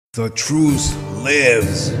The truth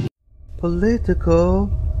lives. Political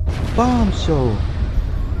Bomb Show,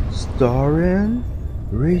 starring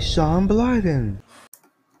Rayshawn Blyden.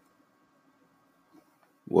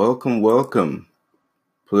 Welcome,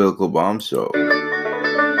 Political Bomb Show.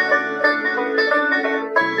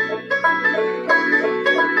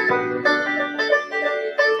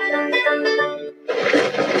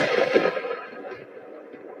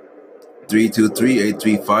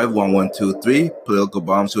 323-835-1123,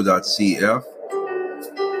 politicalbombshow.cf.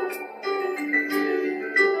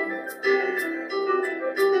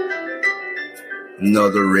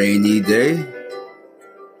 Another rainy day.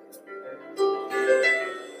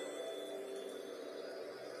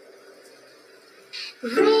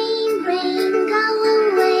 Rain, rain, go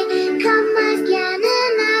away, come again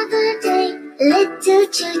another day. Little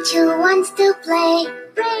choo-choo wants to play.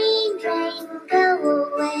 Rain, rain, go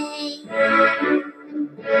away.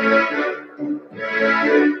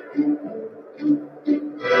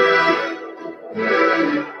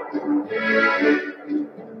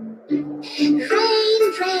 Rain,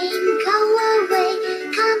 rain, go away,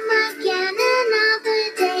 come again another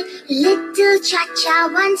day. Little cha-cha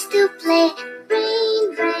wants to play.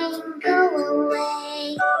 Rain, rain, go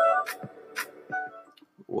away.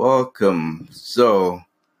 Welcome. So,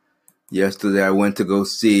 yesterday I went to go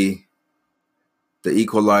see The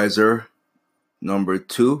Equalizer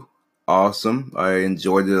 #2. Awesome. I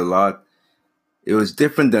enjoyed it a lot. It was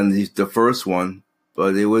different than the first one,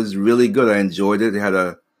 but it was really good. I enjoyed it. It had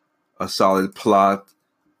a solid plot,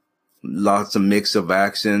 lots of mix of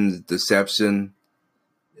action, deception.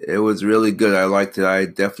 It was really good. I liked it. I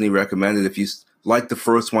definitely recommend it. If you like the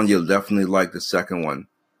first one, you'll definitely like the second one.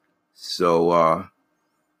 So,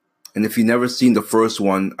 and if you've never seen the first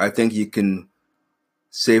one, I think you can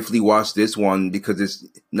safely watch this one because it's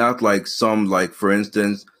not like some, like, for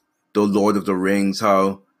instance, The Lord of the Rings,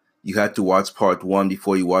 how you had to watch part 1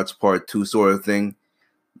 before you watch part 2 sort of thing.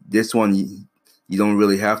 This one, you don't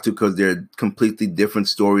really have to because they're completely different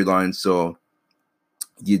storylines, so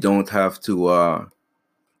you don't have to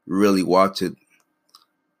really watch it.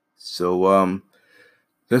 So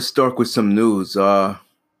let's start with some news.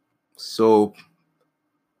 So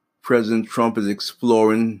President Trump is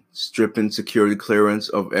exploring stripping security clearance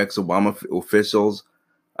of ex-Obama officials.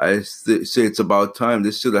 I say it's about time.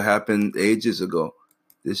 This should have happened ages ago.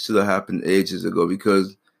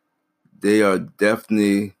 Because they are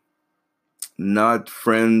definitely not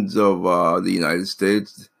friends of the United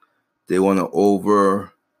States. They want to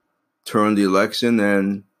overturn the election,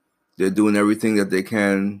 and they're doing everything that they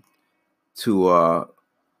can to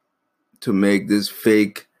make this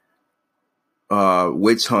fake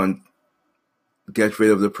witch hunt get rid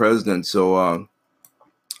of the president. So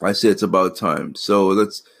I say it's about time. So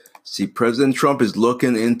let's see. President Trump is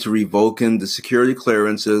looking into revoking the security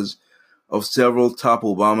clearances of several top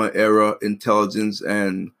Obama-era intelligence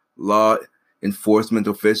and law enforcement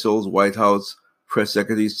officials, White House Press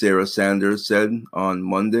Secretary Sarah Sanders said on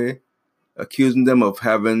Monday, accusing them of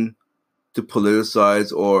having to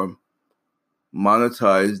politicize or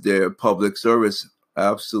monetize their public service.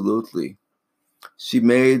 Absolutely. She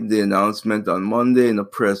made the announcement on Monday in a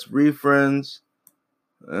press reference,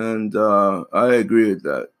 and I agree with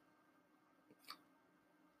that.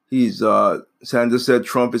 Sanders said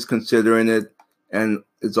Trump is considering it and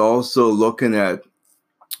is also looking at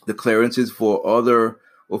the clearances for other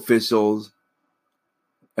officials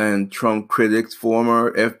and Trump critics.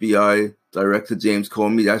 Former FBI Director James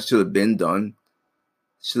Comey, that should have been done.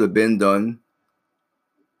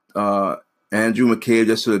 Andrew McCabe,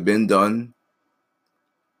 that should have been done.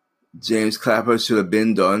 James Clapper should have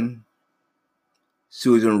been done.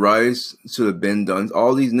 Susan Rice should have been done.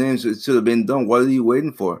 All these names should have been done. What are you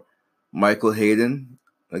waiting for? Michael Hayden,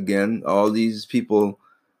 again, all these people,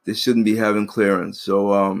 they shouldn't be having clearance.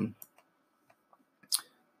 So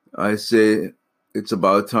I say it's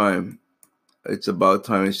about time. It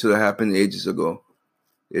should have happened ages ago.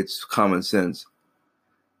 It's common sense.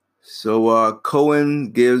 So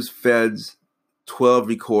Cohen gives feds 12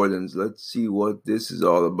 recordings. Let's see what this is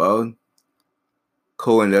all about.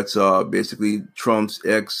 Cohen, that's basically Trump's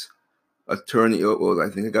ex-attorney. Oh, I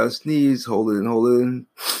think I got to sneeze. Hold it in.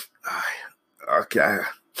 Okay,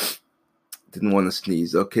 didn't want to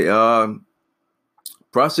sneeze. Okay,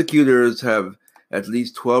 prosecutors have at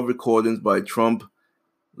least 12 recordings by Trump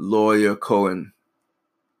lawyer Cohen.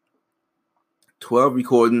 12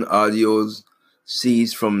 recording audios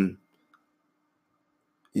seized from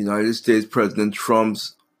United States President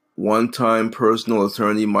Trump's one-time personal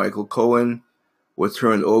attorney Michael Cohen were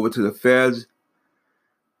turned over to the feds.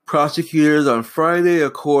 Prosecutors on Friday,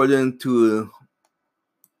 according to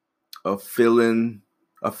a fill-in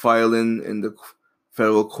a filing in the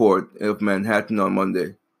federal court of Manhattan on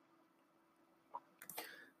Monday.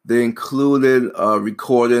 They included a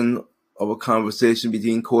recording of a conversation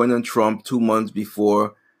between Cohen and Trump 2 months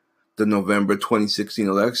before the November 2016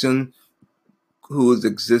 election, whose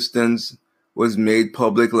existence was made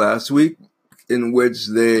public last week, in which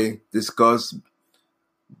they discussed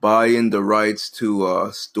buying the rights to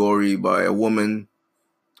a story by a woman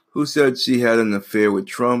who said she had an affair with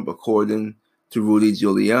Trump, according to Rudy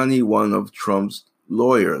Giuliani, one of Trump's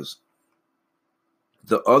lawyers.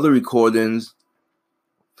 The other recordings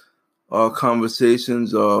are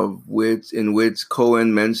conversations in which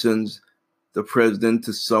Cohen mentions the president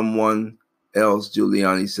to someone else,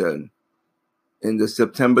 Giuliani said. In the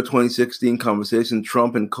September 2016 conversation,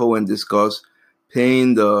 Trump and Cohen discussed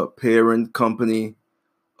paying the parent company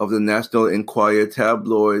of the National Enquirer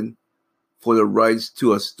tabloid for the rights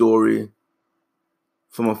to a story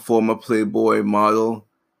from a former Playboy model,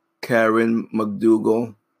 Karen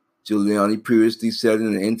McDougal, Giuliani previously said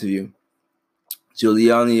in an interview.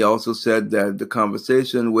 Giuliani also said that the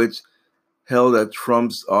conversation, which held at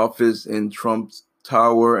Trump's office in Trump's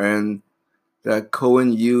Tower, and that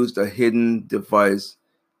Cohen used a hidden device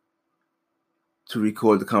to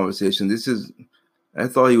record the conversation. I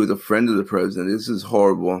thought he was a friend of the president. This is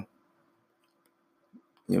horrible.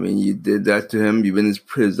 I mean, you did that to him. You've been his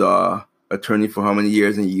attorney for how many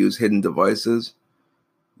years, and you use hidden devices?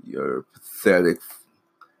 You're pathetic.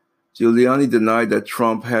 Giuliani denied that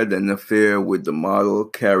Trump had an affair with the model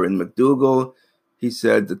Karen McDougal. He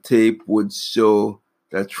said the tape would show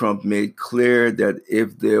that Trump made clear that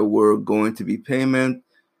if there were going to be payment,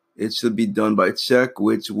 it should be done by check,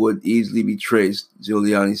 which would easily be traced.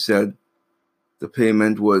 Giuliani said the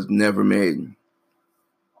payment was never made.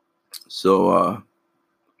 So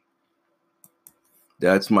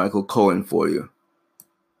that's Michael Cohen for you.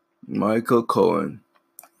 Michael Cohen.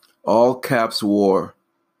 All caps war.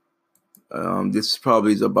 This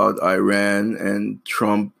probably is about Iran and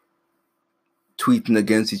Trump tweeting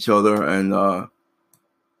against each other, and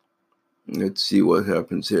let's see what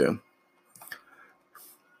happens here.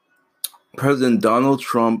 President Donald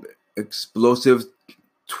Trump explosive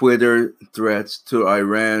Twitter threats to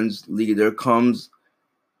Iran's leader comes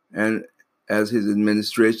and as his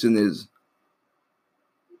administration is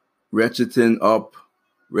ratcheting up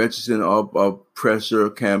a pressure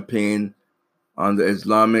campaign on the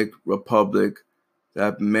Islamic Republic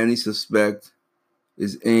that many suspect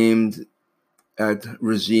is aimed at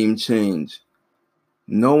regime change.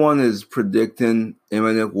 No one is predicting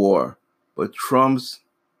imminent war, but Trump's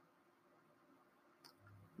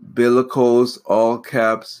bellicose, all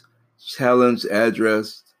caps, challenge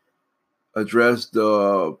addressed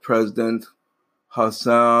the President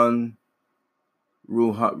Hassan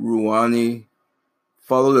Rouhani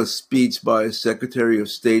followed a speech by Secretary of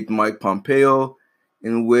State Mike Pompeo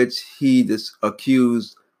in which he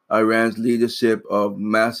accused Iran's leadership of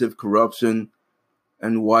massive corruption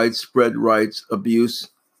and widespread rights abuse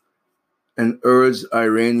and urged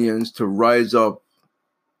Iranians to rise up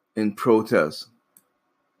in protest.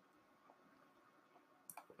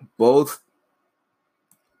 Both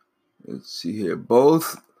the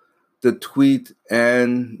tweet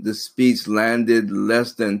and the speech landed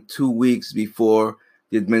less than 2 weeks before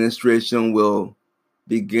the administration will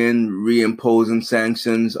begin reimposing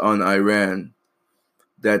sanctions on Iran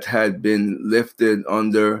that had been lifted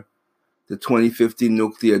under the 2015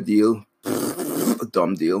 nuclear deal. A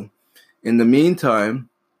dumb deal. In the meantime,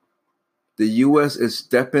 the U.S. is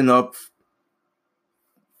stepping up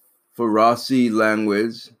Farsi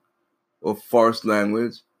language or farce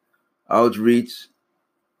language outreach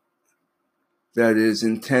that is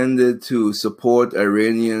intended to support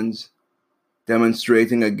Iranians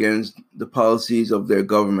demonstrating against the policies of their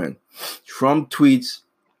government. Trump tweets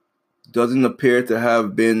doesn't appear to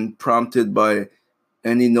have been prompted by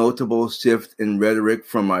any notable shift in rhetoric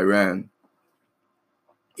from Iran.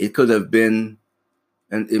 It could have been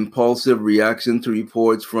an impulsive reaction to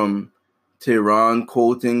reports from Tehran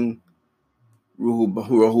quoting Rouhani,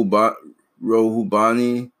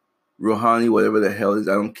 whatever the hell it is,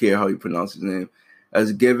 I don't care how you pronounce his name,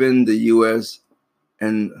 as given the U.S.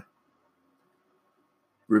 an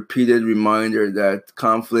repeated reminder that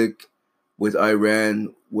conflict with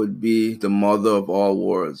Iran would be the mother of all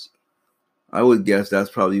wars. I would guess that's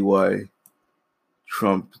probably why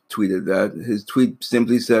Trump tweeted that. His tweet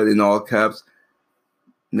simply said in all caps,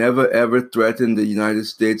 "Never ever threaten the United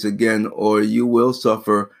States again, or you will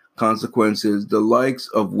suffer consequences, the likes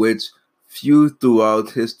of which few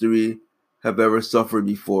throughout history have ever suffered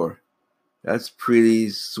before." That's pretty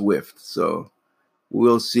swift, so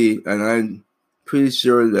we'll see. And I'm pretty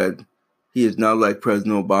sure that He is not like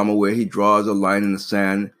President Obama, where he draws a line in the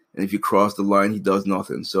sand, and if you cross the line, he does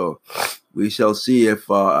nothing. So we shall see if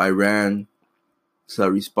Iran shall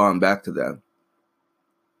respond back to that.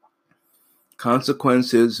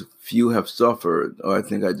 Consequences few have suffered. Oh, I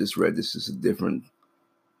think I just read this. Is a different.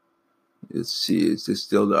 Let's see. Is this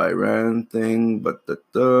still the Iran thing? But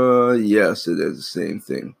yes, it is the same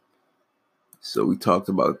thing. So we talked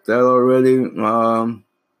about that already.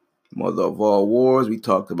 Mother of all wars. We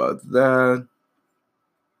talked about that.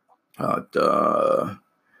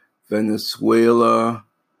 Venezuela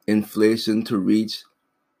inflation to reach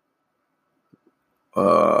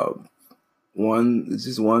 1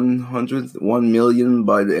 million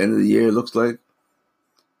by the end of the year, it looks like.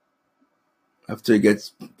 After it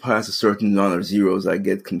gets past a certain amount of zeros, I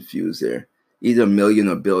get confused there. Either million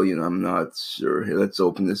or billion, I'm not sure. Here, let's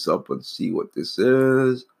open this up and see what this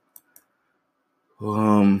is.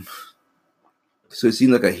 So it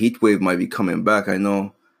seems like a heat wave might be coming back. I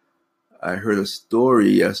know I heard a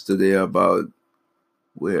story yesterday about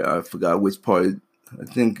where, I forgot which part, I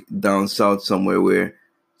think down south somewhere, where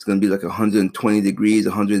it's going to be like 120 degrees,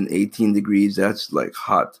 118 degrees. That's like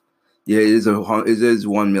hot. Yeah, it is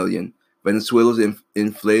 1 million. Venezuela's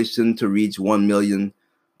inflation to reach 1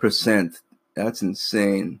 million%. That's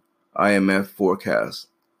insane. IMF forecast.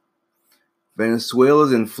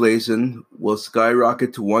 Venezuela's inflation will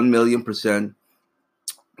skyrocket to 1 million%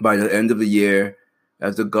 by the end of the year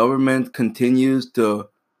as the government continues to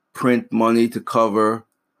print money to cover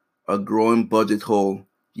a growing budget hole.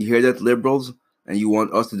 You hear that, liberals? And you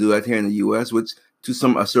want us to do that here in the U.S., which to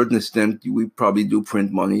a certain extent, we probably do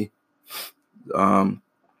print money. But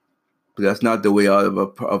that's not the way out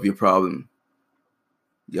of your problem.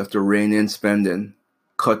 You have to rein in spending,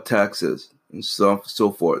 cut taxes, and so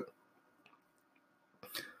forth.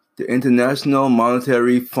 The International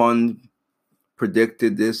Monetary Fund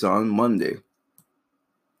predicted this on Monday.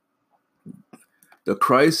 The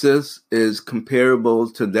crisis is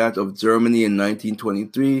comparable to that of Germany in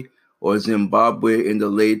 1923 or Zimbabwe in the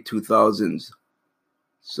late 2000s.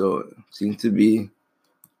 So it seems to be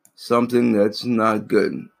something that's not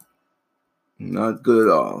good. Not good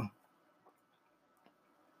at all.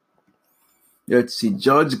 Let's see.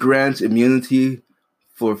 Judge grants immunity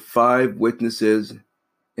for 5 witnesses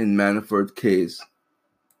in Manafort case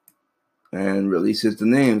and releases the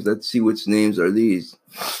names. Let's see which names are these.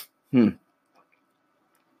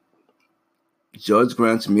 Judge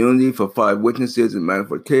grants immunity for 5 witnesses in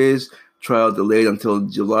Manafort case. Trial delayed until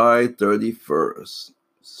July 31st.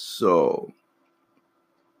 So,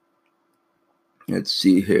 let's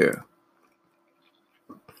see here.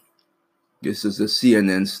 This is a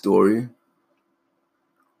CNN story.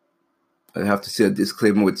 I have to say a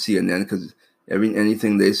disclaimer with CNN because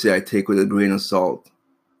anything they say I take with a grain of salt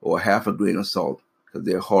or half a grain of salt because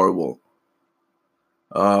they're horrible.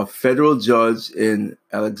 A federal judge in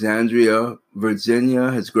Alexandria, Virginia,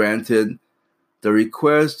 has granted the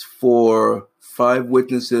request for 5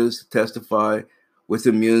 witnesses to testify with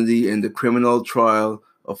immunity in the criminal trial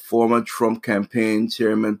of former Trump campaign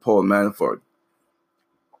chairman Paul Manafort.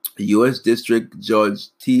 U.S. District Judge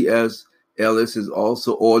T.S. Ellis is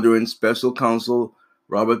also ordering special counsel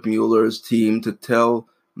Robert Mueller's team to tell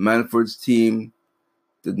Manafort's team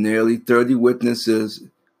the nearly 30 witnesses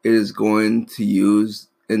it is going to use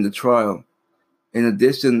in the trial. In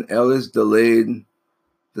addition, Ellis delayed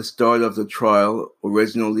the start of the trial,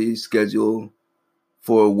 originally scheduled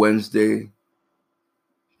for Wednesday,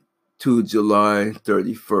 to July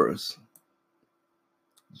 31st.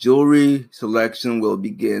 Jury selection will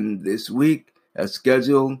begin this week as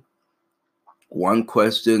scheduled. One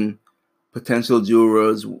question potential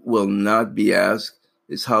jurors will not be asked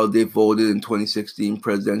is how they voted in 2016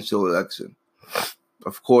 presidential election.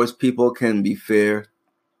 Of course, people can be fair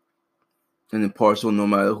and impartial no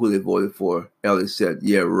matter who they voted for. Ellis said,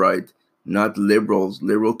 yeah, right. Not liberals.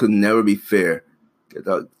 Liberal could never be fair. Get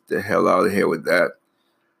the hell out of here with that.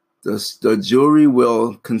 The jury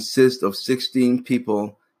will consist of 16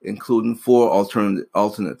 people, including 4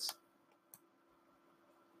 alternates.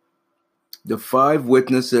 The 5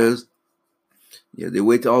 witnesses, they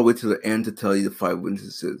wait all the way to the end to tell you the 5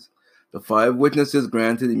 witnesses. The 5 witnesses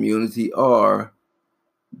granted immunity are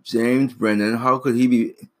James Brennan. How could he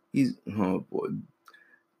be?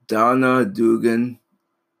 Donna Dugan,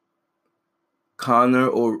 Connor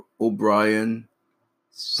O'Brien,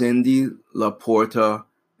 Cindy Laporta,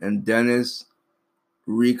 and Dennis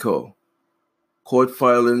Rico. Court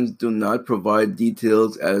filings do not provide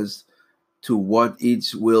details as to what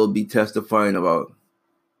each will be testifying about.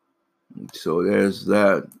 So there's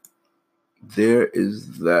that. There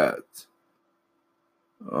is that.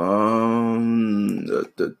 Da,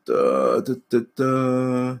 da, da, da, da,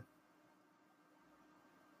 da.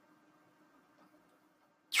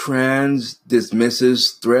 Trans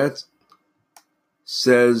dismisses threat,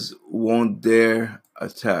 says won't dare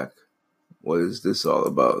attack. What is this all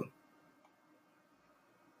about?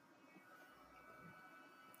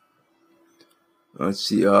 Let's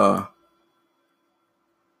see.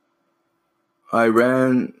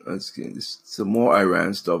 Iran. Let's get some more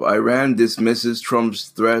Iran stuff. Iran dismisses Trump's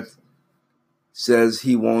threat, says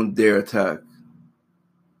he won't dare attack.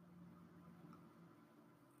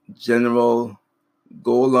 General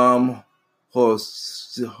Gholam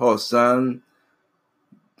Hossein,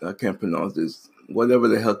 I can't pronounce this, whatever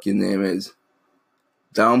the heck your name is,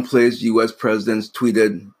 downplays U.S. president's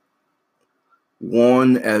tweeted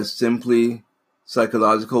warn as simply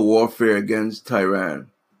psychological warfare against Tehran.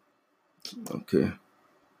 Okay.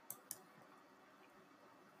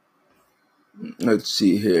 Let's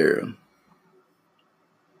see here.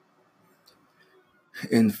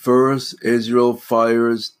 In first, Israel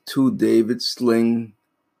fires 2 David Sling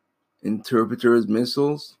interpreters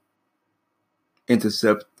missiles.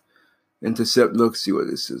 Intercept. Look, see what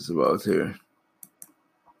this is about here.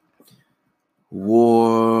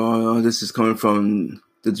 War. This is coming from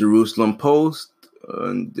the Jerusalem Post,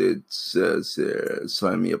 and it says here,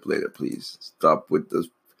 sign me up later, please. Stop with the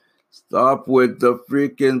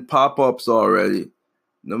freaking pop-ups already.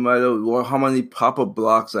 No matter how many pop-up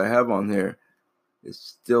blocks I have on here, it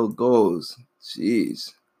still goes.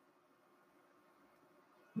 Jeez.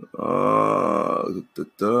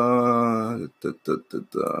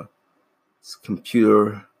 This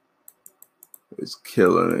computer is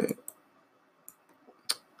killing it.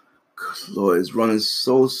 Lord, it's running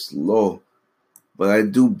so slow. But I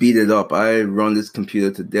do beat it up. I run this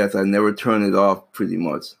computer to death. I never turn it off, pretty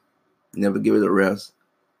much. Never give it a rest.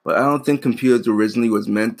 But I don't think computers originally was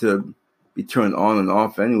meant to be turned on and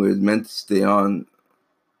off anyway. It's meant to stay on.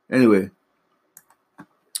 Anyway,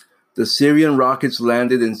 the Syrian rockets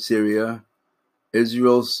landed in Syria.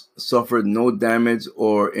 Israel suffered no damage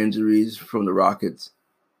or injuries from the rockets.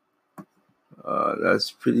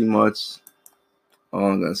 That's pretty much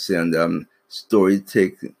all I'm going to say on that story.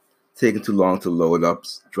 Taking too long to load up.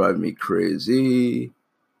 Drive me crazy.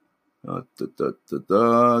 The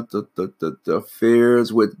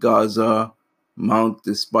fears with Gaza mount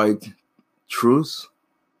despite truce.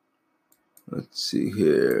 Let's see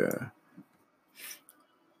here.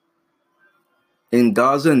 In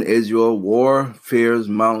Gaza and Israel, war fears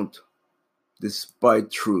mount despite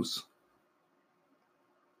truce.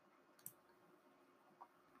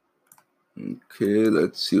 Okay,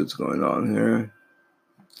 let's see what's going on here.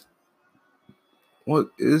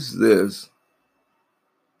 What is this?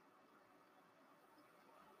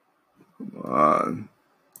 Come on.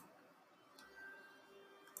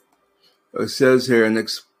 It says here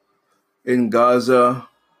in Gaza,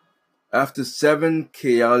 after 7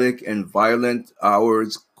 chaotic and violent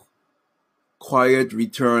hours, quiet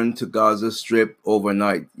returned to Gaza Strip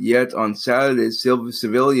overnight. Yet on Saturday,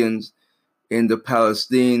 civilians in the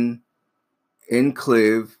Palestine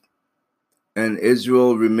enclave and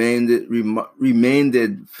Israel remained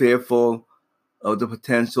fearful of the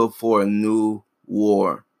potential for a new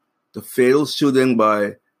war. The fatal shooting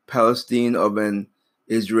by Palestine of an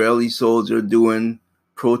Israeli soldier during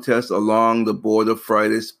protests along the border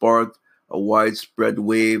Friday sparked a widespread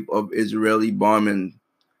wave of Israeli bombing,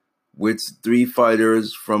 with 3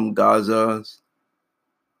 fighters from Gaza's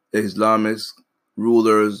Islamist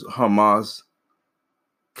rulers Hamas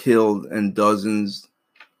killed and dozens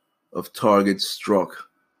of targets struck.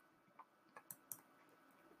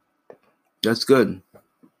 That's good.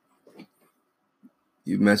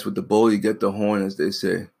 You mess with the bull, you get the horn, as they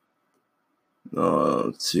say.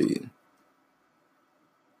 Let's see.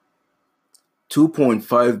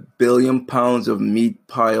 2.5 billion pounds of meat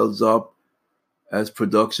piles up as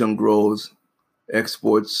production grows,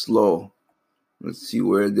 exports slow. Let's see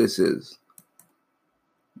where this is.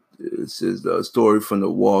 This is the story from the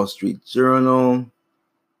Wall Street Journal.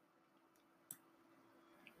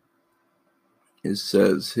 It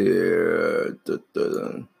says here,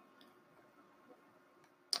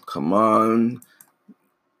 come on,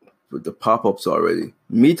 with the pop-ups already.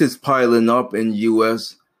 Meat is piling up in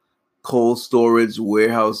U.S. cold storage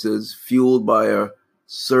warehouses, fueled by a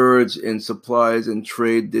surge in supplies and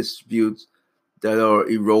trade disputes that are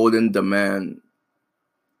eroding demand.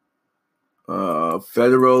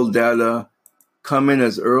 Federal data coming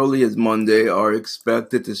as early as Monday are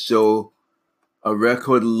expected to show a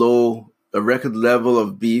record level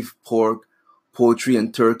of beef, pork, poultry,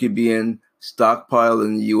 and turkey being stockpiled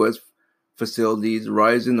in the U.S. facilities,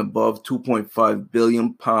 rising above 2.5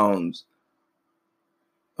 billion pounds,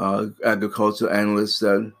 agricultural analysts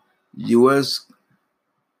said. U.S.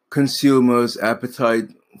 consumers' appetite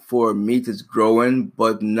for meat is growing,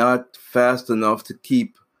 but not fast enough to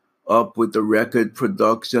keep up with the record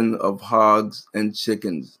production of hogs and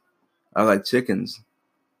chickens. I like chickens.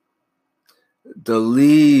 That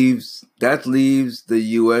leaves the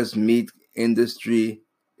U.S. meat industry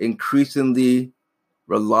increasingly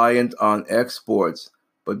reliant on exports,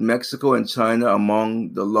 but Mexico and China,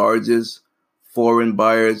 among the largest foreign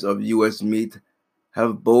buyers of U.S. meat,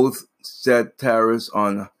 have both set tariffs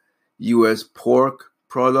on U.S. pork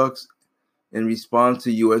products in response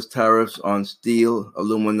to U.S. tariffs on steel,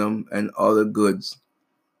 aluminum, and other goods.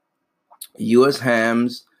 U.S.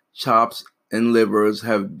 hams, chops, and livers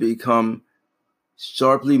have become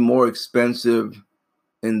sharply more expensive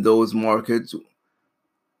in those markets,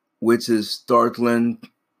 which is starting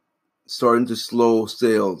to slow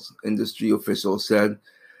sales, industry officials said.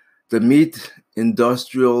 The meat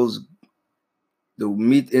industrials,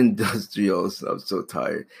 I'm so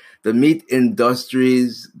tired. The meat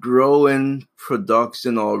industry's growing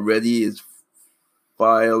production already is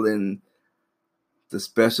filed in the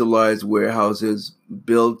specialized warehouses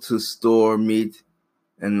built to store meat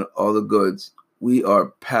and other goods. We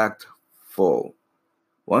are packed full.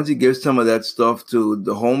 Why don't you give some of that stuff to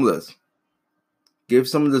the homeless? Give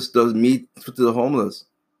some of this meat to the homeless,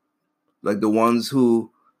 like the ones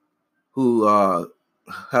who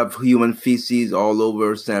have human feces all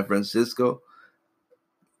over San Francisco.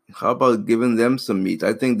 How about giving them some meat?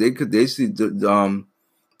 I think they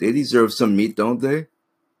deserve some meat, don't they?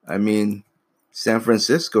 I mean, San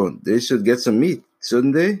Francisco, they should get some meat,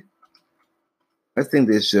 shouldn't they? I think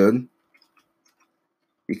they should,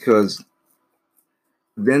 because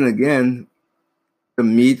then again, the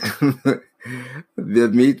meat,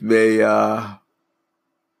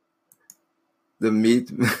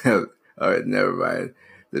 all right, never mind.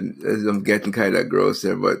 I'm getting kind of gross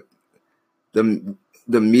here, but the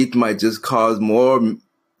meat might just cause more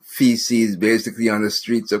feces basically on the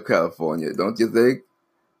streets of California, don't you think?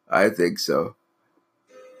 I think so.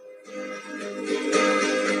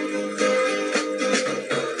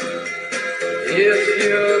 If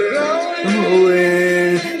you're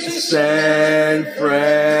going to San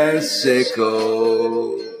Francisco,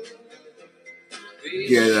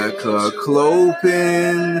 get a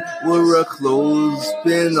clothespin with a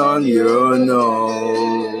clothespin on your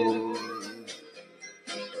nose.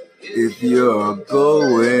 If you're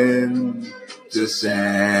going to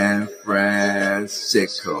San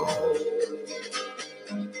Francisco,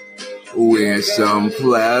 wear some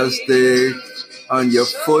plastic on your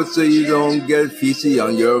foot so you don't get feces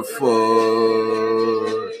on your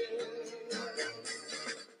foot.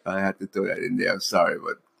 I had to throw that in there. I'm sorry,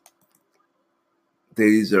 but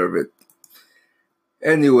they deserve it.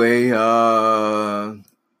 Anyway,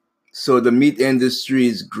 so the meat industry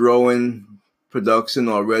is growing. Production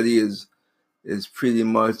already is pretty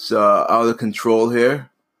much out of control here.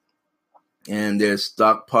 And they're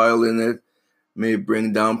stockpiling it. May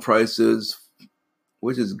bring down prices,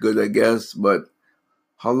 which is good, I guess. But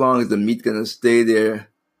how long is the meat going to stay there?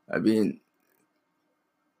 I mean,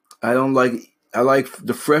 I like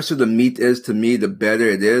the fresher the meat is, to me, the better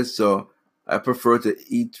it is. So I prefer to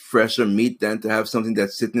eat fresher meat than to have something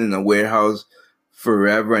that's sitting in a warehouse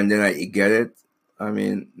forever and then I get it. I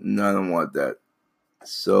mean, no, I don't want that.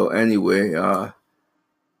 So anyway,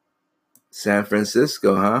 San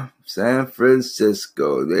Francisco, huh? San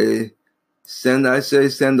Francisco. They send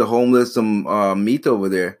the homeless some meat over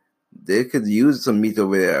there. They could use some meat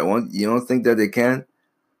over there. You don't think that they can?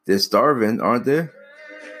 They're starving, aren't they?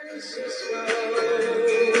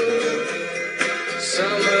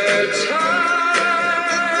 Summertime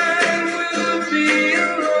will be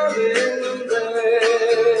loving there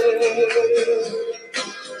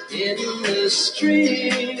in the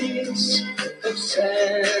streets of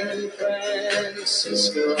San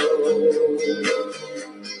Francisco.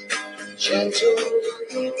 Gentle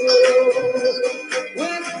people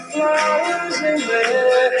with flowers in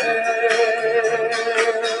their hair.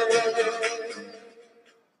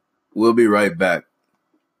 We'll be right back.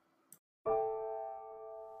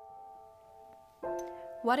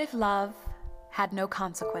 What if love had no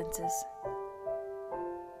consequences?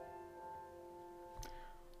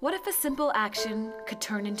 What if a simple action could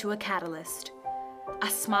turn into a catalyst? A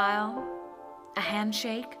smile, a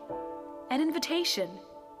handshake, an invitation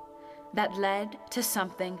that led to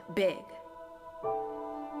something big.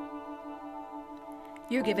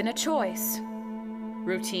 You're given a choice: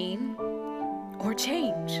 routine or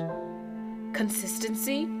change,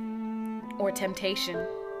 consistency or temptation.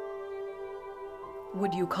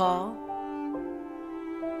 Would you call?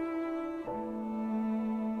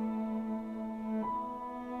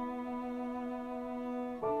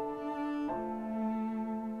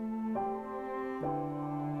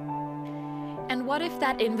 And what if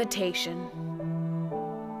that invitation,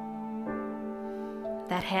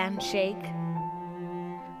 that handshake,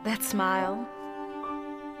 that smile,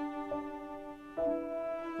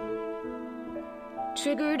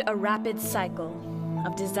 triggered a rapid cycle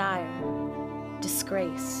of desire,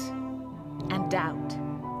 disgrace, and doubt?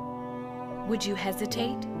 Would you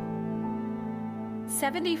hesitate?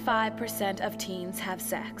 75% of teens have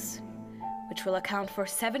sex, which will account for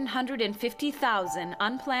 750,000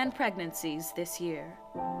 unplanned pregnancies this year.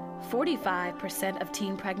 45% of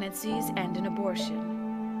teen pregnancies end in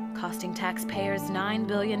abortion, costing taxpayers $9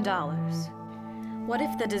 billion. What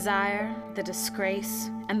if the desire, the disgrace,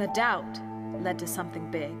 and the doubt led to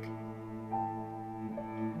something big?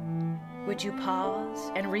 Would you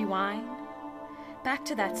pause and rewind? Back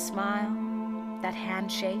to that smile, that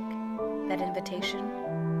handshake, that invitation,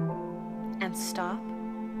 and stop?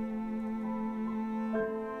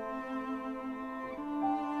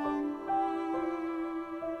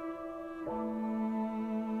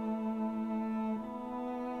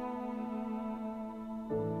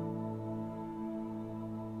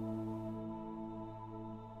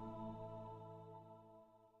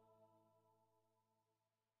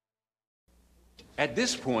 At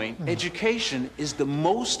this point, education is the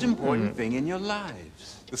most important thing in your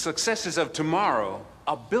lives. The successes of tomorrow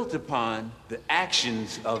are built upon the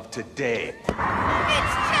actions of today. It's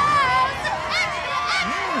Charles!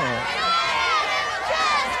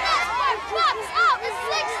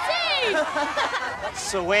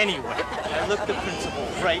 So anyway, I looked the principal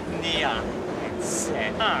right in the eye and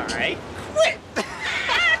said, all right, quit.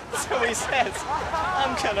 So he says,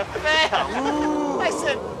 I'm gonna fail. I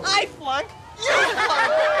said, I flunk, you flunk.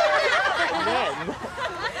 And then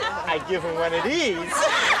I give him one of these.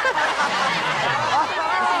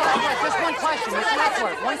 Just one question, Mr.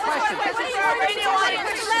 Lessworth. One question.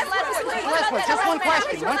 Lessworth, just one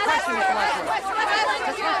question. One question, Mr. Lessworth.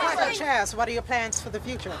 Just one question. Chaz, what are your plans for the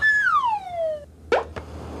future?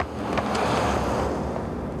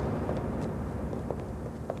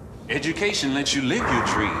 Education lets you live your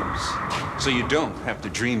dreams, so you don't have to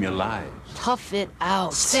dream your lives. Tough it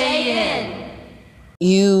out. Stay in.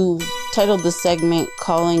 You titled the segment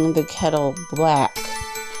Calling the Kettle Black.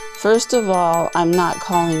 First of all, I'm not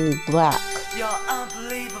calling you black. You're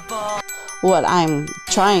unbelievable. What I'm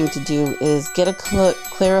trying to do is get a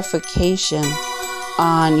clarification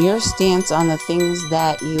on your stance on the things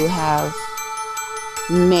that you have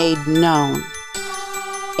made known.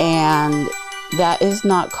 And that is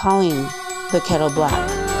not calling the kettle black.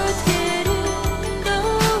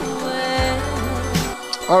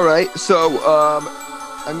 All right, so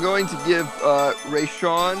I'm going to give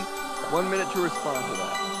Rayshawn 1 minute to respond to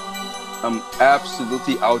that. I'm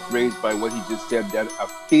absolutely outraged by what he just said, that a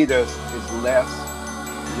fetus is less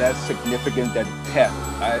significant than a pet.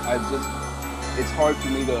 I just, it's hard for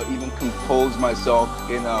me to even compose myself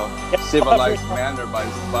in a civilized manner by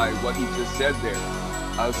what he just said there.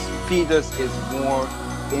 A fetus is more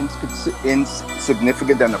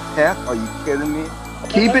insignificant than a pet? Are you kidding me?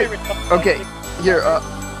 Keep it. Okay, here.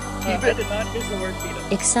 Keep it.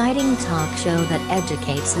 Exciting talk show that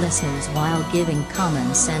educates listeners while giving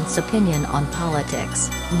common sense opinion on politics,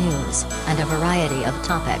 news, and a variety of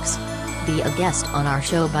topics. Be a guest on our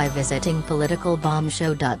show by visiting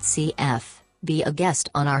politicalbombshow.cf. Be a guest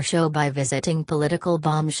on our show by visiting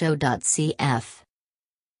politicalbombshow.cf.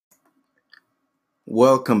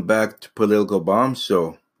 Welcome back to Political Bomb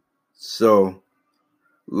Show. So,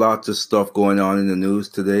 lots of stuff going on in the news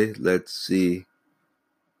today. Let's see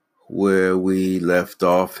where we left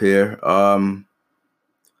off here.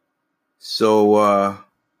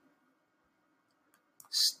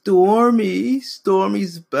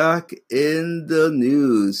 Stormy's back in the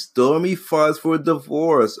news. Stormy files for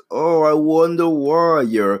divorce. Oh, I wonder why.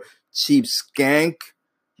 You're cheap skank.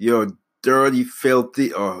 You're dirty,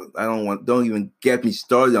 filthy. Oh, don't even get me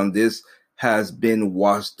started on this. Has been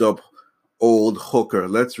washed up old hooker.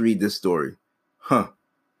 Let's read this story.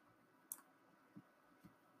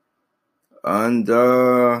 And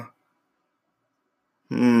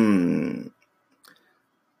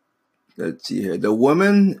let's see here. The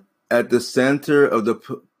woman at the center of the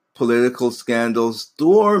political scandal,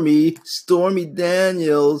 Stormy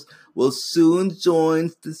Daniels, will soon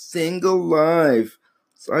join the single life.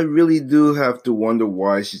 So I really do have to wonder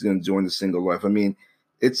why she's going to join the single life. I mean,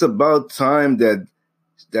 it's about time that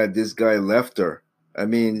this guy left her. I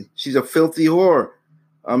mean, she's a filthy whore.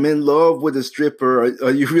 I'm in love with a stripper.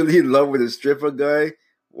 Are you really in love with a stripper, guy?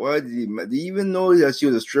 Why do you even know that she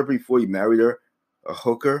was a stripper before you married her? A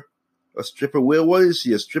hooker? A stripper? Well, what is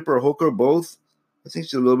she? A stripper, a hooker, both? I think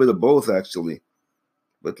she's a little bit of both, actually.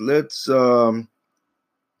 But let's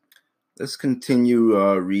continue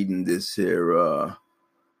reading this here.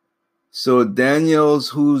 So Daniels,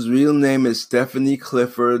 whose real name is Stephanie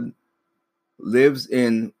Clifford, lives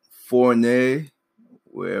in Fournet,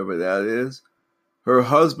 wherever that is. Her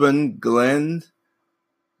husband, Glenn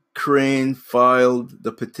Crane, filed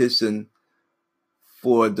the petition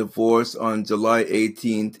for divorce on July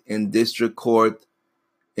 18th in district court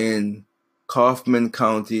in Kaufman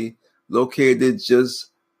County, located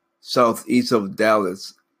just southeast of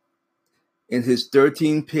Dallas. In his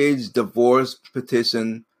 13-page divorce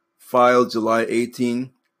petition filed July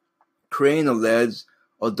 18, Crane alleged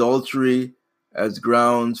adultery as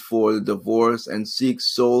grounds for the divorce and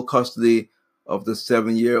seeks sole custody of the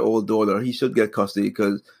 7-year-old daughter. He should get custody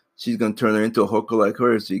because she's going to turn her into a hooker like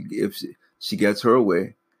her if she gets her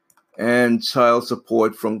way. And child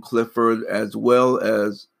support from Clifford, as well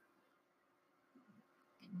as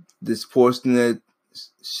disproportionate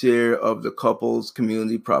share of the couple's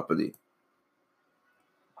community property.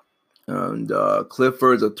 And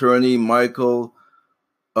Clifford's attorney, Michael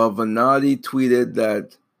Avenatti, tweeted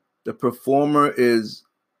that the performer is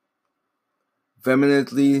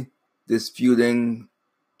vehemently disputing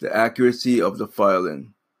the accuracy of the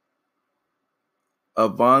filing.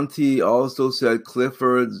 Avenatti also said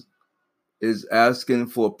Clifford is asking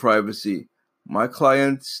for privacy. My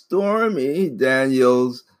client Stormy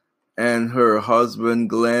Daniels and her husband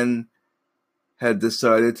Glenn had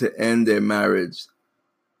decided to end their marriage.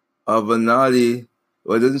 Avenatti,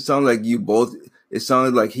 well, it doesn't sound like you both. It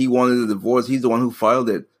sounded like he wanted a divorce. He's the one who filed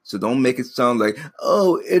it. So don't make it sound like,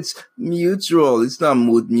 oh, it's mutual. It's not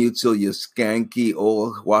mutual, you skanky,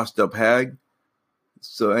 old, washed-up hag.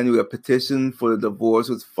 So anyway, a petition for the divorce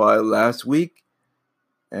was filed last week.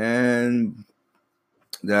 And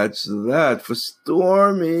that's that for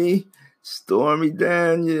Stormy. Stormy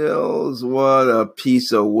Daniels. What a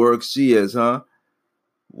piece of work she is, huh?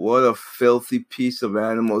 What a filthy piece of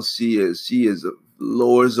animal she is. She is the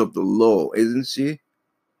lowest of the low, isn't she?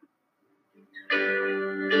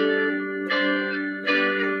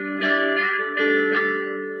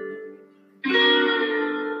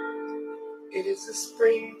 It is the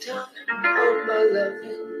springtime of my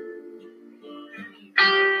loving,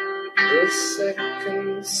 the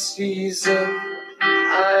second season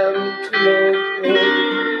I am to know.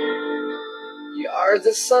 You are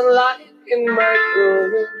the sunlight in my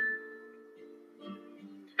growing,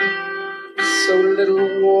 so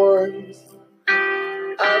little warmth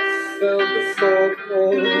I've felt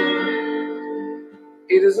before.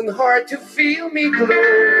 It isn't hard to feel me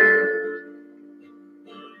glow.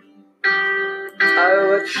 I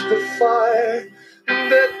watched the fire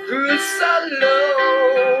that grew so low.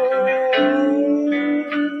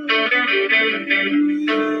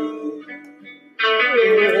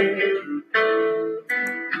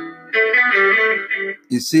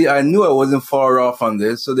 You see, I knew I wasn't far off on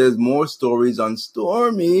this, so there's more stories on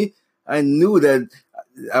Stormy. I knew that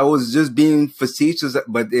I was just being facetious,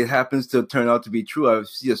 but it happens to turn out to be true. I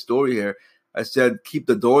see a story here. I said, keep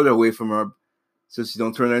the daughter away from her so she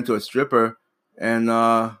don't turn her into a stripper. And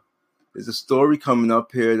there's a story coming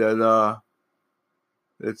up here that,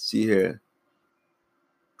 let's see here.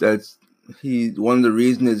 That's one of the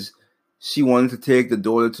reasons is she wanted to take the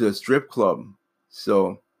daughter to a strip club.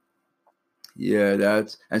 So, yeah,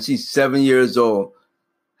 and she's 7 years old.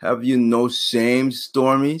 Have you no shame,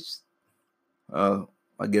 Stormy? I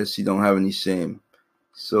guess she don't have any shame.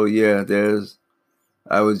 So, yeah,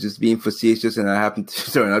 I was just being facetious and I happened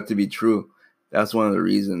to turn out to be true. That's one of the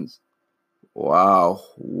reasons. Wow,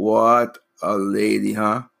 what a lady,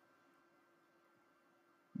 huh?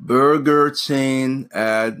 Burger chain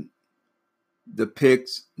ad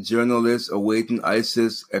depicts journalist awaiting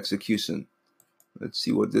ISIS execution. Let's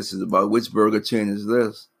see what this is about. Which burger chain is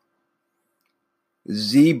this?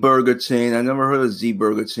 Z Burger Chain. I never heard of Z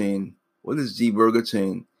Burger Chain. What is Z Burger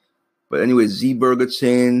Chain? But anyway, Z Burger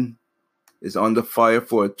Chain is under fire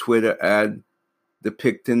for a Twitter ad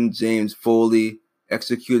depicting James Foley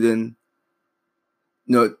executing.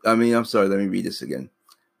 I'm sorry, let me read this again.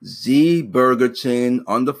 Z Burger Chain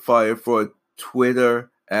under fire for a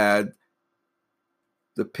Twitter ad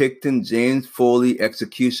depicting James Foley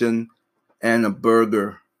execution and a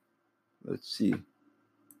burger. Let's see.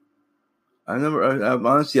 I've never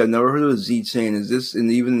heard of Z Chain. Is this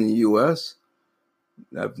even in the US?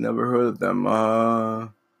 I've never heard of them.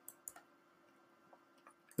 Well,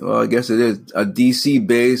 I guess it is. A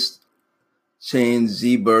DC-based chain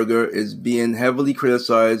Z Burger is being heavily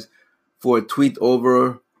criticized for a tweet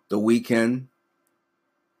over the weekend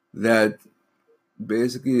that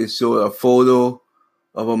basically showed a photo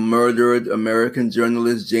of a murdered American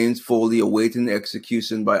journalist James Foley awaiting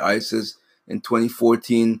execution by ISIS in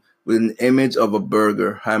 2014 with an image of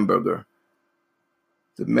a hamburger.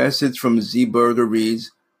 The message from Z Burger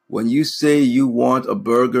reads, "When you say you want a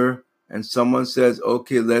burger and someone says,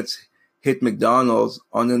 okay, let's hit McDonald's,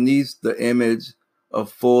 underneath the image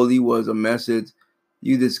of Foley was a message,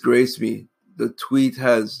 you disgrace me. The tweet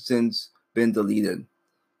has since been deleted."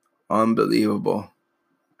 Unbelievable.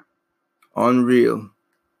 Unreal.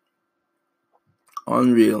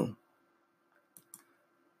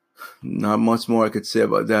 Not much more I could say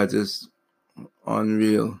about that. Just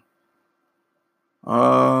unreal.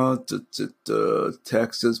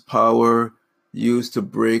 Texas Power used to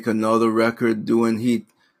break another record doing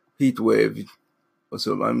heat wave.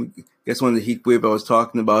 So I guess one of the heat wave I was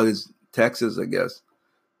talking about is Texas, I guess.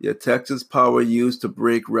 Yeah, Texas Power used to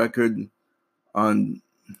break record on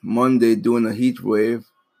Monday doing a heat wave,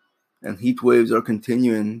 and heat waves are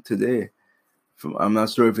continuing today. I'm not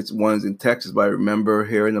sure if it's ones in Texas, but I remember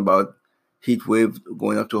hearing about heat wave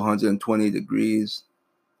going up to 120 degrees.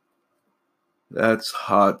 That's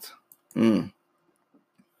hot.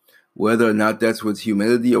 Whether or not that's with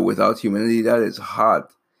humidity or without humidity, that is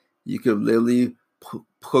hot. You could literally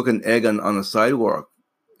cook an egg on a sidewalk.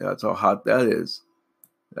 That's how hot that is.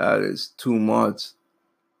 That is too much.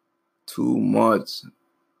 Too much.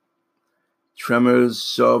 Tremors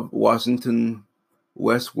shove Washington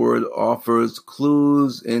westward, offers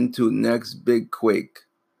clues into next big quake.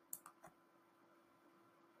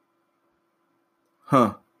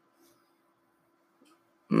 Huh.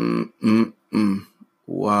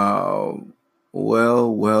 Wow.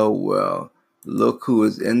 Well. Look who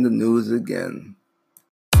is in the news again.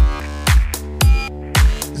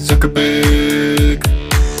 Zuckerberg.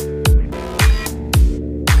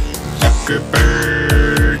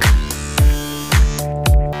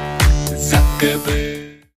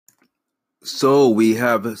 So we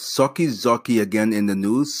have Sucky Zucky again in the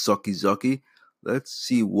news. Sucky Zucky. Let's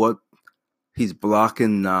see what he's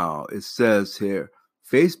blocking now. It says here,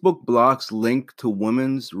 Facebook blocks link to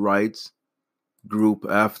women's rights group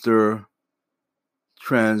after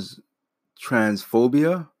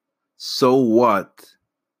transphobia. So what?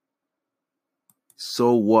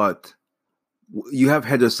 You have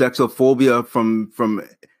heterosexual phobia from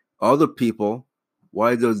other people.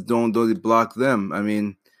 Why don't they block them? I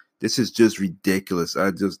mean, this is just ridiculous.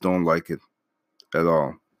 I just don't like it at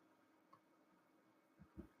all.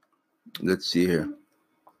 Let's see here.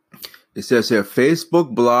 It says here,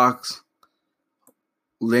 Facebook blocks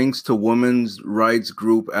links to women's rights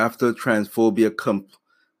group after transphobia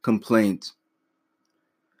complaint.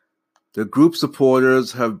 The group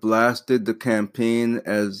supporters have blasted the campaign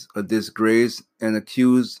as a disgrace and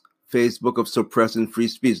accused Facebook of suppressing free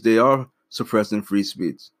speech. They are suppressing free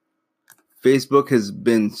speech. Facebook has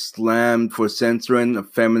been slammed for censoring a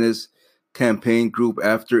feminist campaign group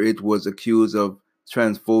after it was accused of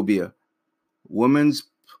transphobia. Women's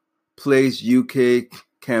Place UK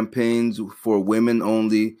campaigns for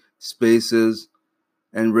women-only spaces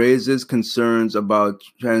and raises concerns about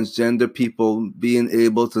transgender people being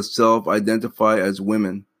able to self-identify as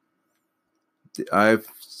women. I've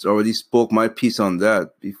already spoke my piece on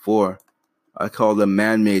that before. I call them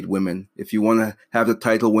man-made women. If you want to have the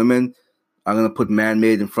title women, I'm going to put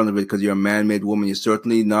man-made in front of it because you're a man-made woman. You're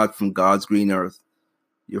certainly not from God's green earth.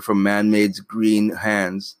 You're from man-made's green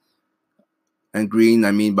hands. And green,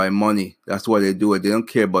 I mean by money. That's why they do it. They don't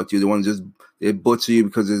care about you. They butcher you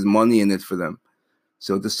because there's money in it for them.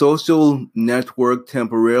 So the social network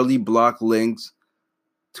temporarily blocked links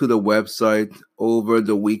to the website over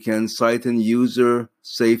the weekend, citing user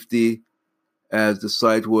safety as the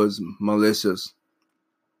site was malicious.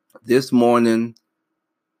 This morning,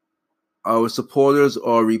 our supporters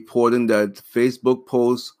are reporting that Facebook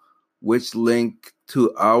posts which link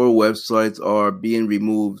to our websites are being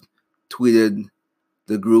removed, tweeted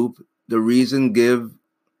the group. The reason given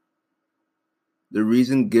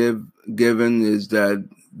is that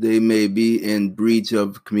they may be in breach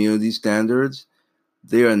of community standards.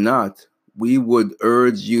 They are not. We would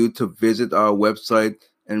urge you to visit our website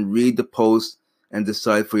and read the post and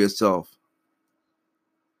decide for yourself.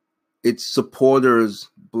 Its supporters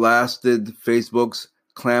blasted Facebook's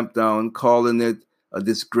clampdown, calling it a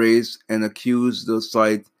disgrace, and accused the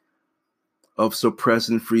site of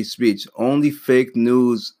suppressing free speech. Only fake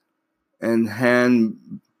news and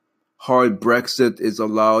hard Brexit is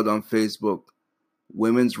allowed on Facebook.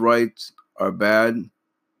 Women's rights are bad,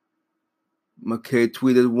 McKay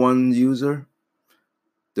tweeted one user.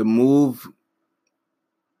 The move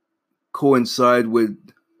coincide with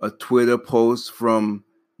a Twitter post from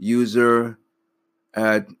user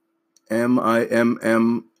at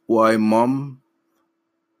MIMMYMUM,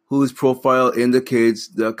 whose profile indicates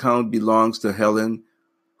the account belongs to Helen,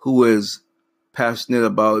 who is passionate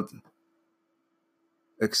about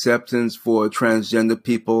acceptance for transgender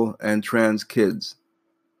people and trans kids.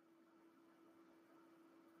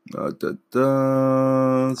 So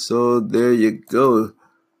there you go.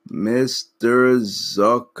 Mr.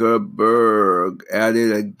 Zuckerberg at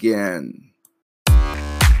it again.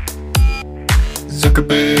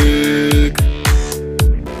 Zuckerberg.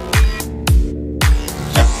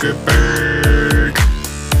 Zuckerberg.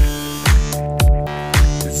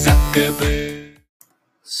 Zuckerberg.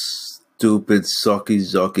 Stupid sucky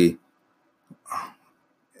Zucky.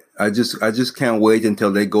 I just can't wait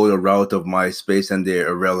until they go the route of MySpace and they're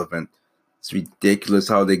irrelevant. It's ridiculous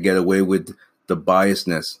how they get away with the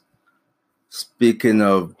biasness. Speaking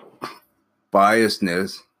of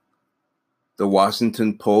biasness, the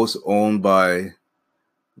Washington Post, owned by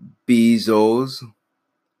Bezos.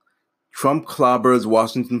 Trump clobbers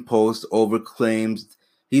Washington Post over claims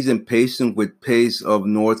he's impatient with pace of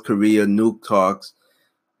North Korea nuke talks,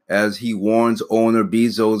 as he warns owner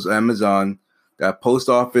Bezos Amazon that post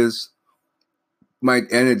office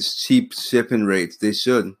might end its cheap shipping rates. They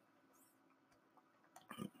should.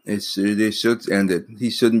 They should end it. He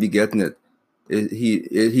shouldn't be getting it.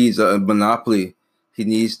 He's a monopoly.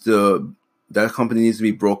 That company needs to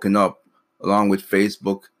be broken up, along with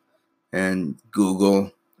Facebook and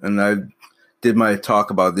Google. And I did my talk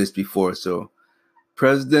about this before. So,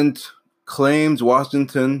 President claims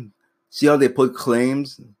Washington. See how they put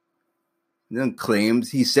claims? Then claims.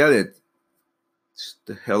 He said it. Just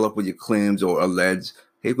the hell up with your claims or allege.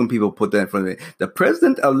 I hate when people put that in front of me. The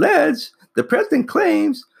president alleged. The president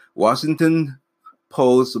claims. Washington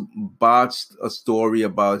Post botched a story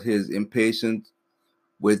about his impatience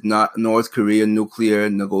with North Korean nuclear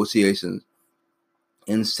negotiations.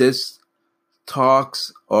 Insists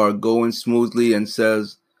talks are going smoothly and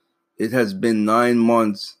says it has been 9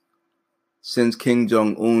 months since Kim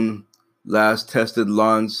Jong-un last tested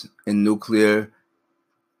launch in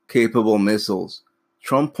nuclear-capable missiles.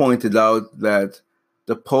 Trump pointed out that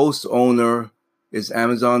the Post owner is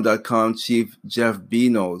Amazon.com chief Jeff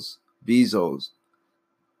Bezos.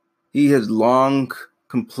 He has long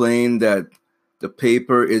complained that the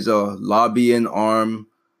paper is a lobbying arm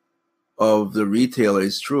of the retailer.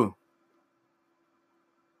 It's true.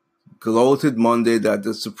 Gloated Monday that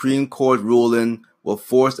the Supreme Court ruling will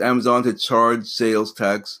force Amazon to charge sales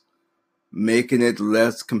tax, making it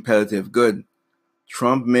less competitive. Good.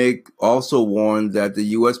 Trump also warned that the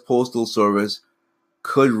U.S. Postal Service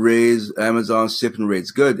could raise Amazon's shipping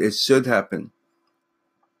rates. Good. It should happen.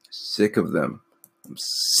 Sick of them. I'm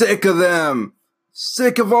sick of them.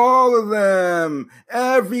 Sick of all of them.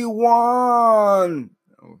 Everyone.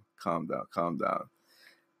 Oh, calm down.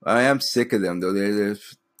 I am sick of them, though. They're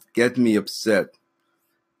getting me upset.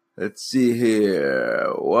 Let's see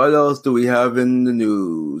here. What else do we have in the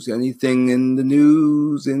news? Anything in the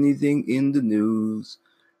news?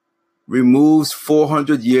 Removes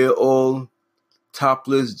 400-year-old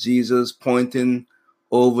topless Jesus pointing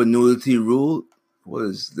over nudity rule. What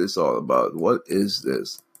is this all about? What is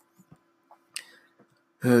this?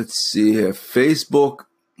 Let's see here. Facebook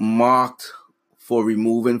mocked for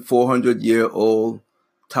removing 400-year-old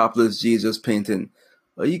topless Jesus painting.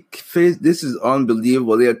 This is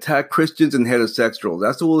unbelievable. They attack Christians and heterosexuals.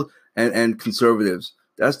 That's all, and conservatives.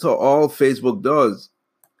 That's all Facebook does.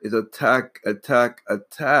 Is attack.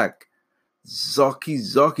 Zucky.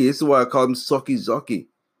 This is why I call him Zucky.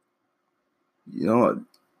 You know what?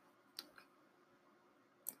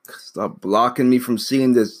 Stop blocking me from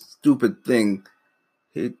seeing this stupid thing.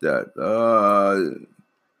 Hate that.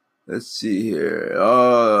 Let's see here.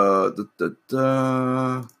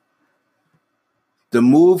 The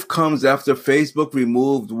move comes after Facebook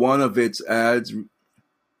removed one of its ads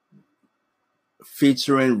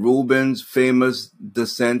featuring Rubens' famous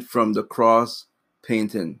Descent from the Cross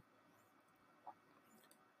painting.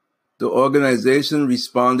 The organization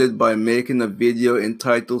responded by making a video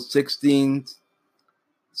entitled 16th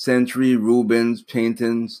Century Rubens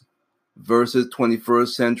Paintings versus 21st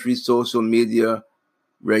Century Social Media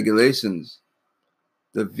Regulations.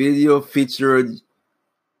 The video featured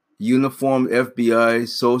uniformed FBI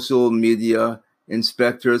social media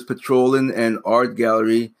inspectors patrolling an art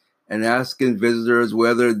gallery and asking visitors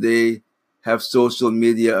whether they have social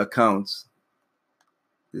media accounts.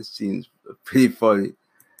 This seems pretty funny.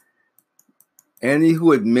 Any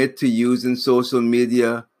who admit to using social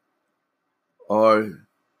media are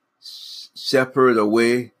shepherd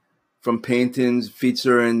away from paintings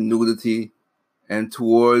featuring nudity and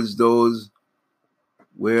towards those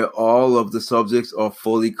where all of the subjects are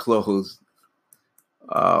fully clothed.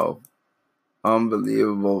 Wow.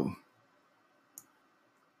 Unbelievable.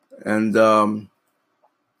 And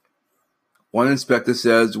one inspector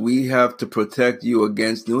says, we have to protect you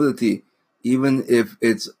against nudity, even if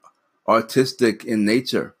it's artistic in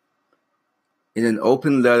nature. In an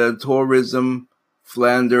open letter, Tourism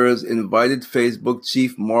Flanders invited Facebook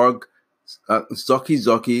chief Mark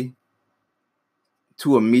Zocchi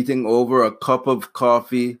to a meeting over a cup of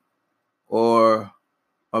coffee or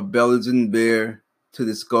a Belgian beer to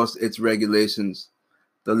discuss its regulations.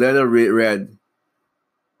 The letter read,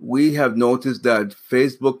 we have noticed that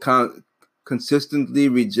Facebook consistently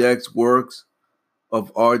rejects works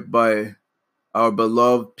of art by our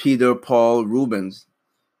beloved Peter Paul Rubens.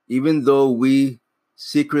 Even though we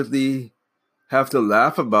secretly have to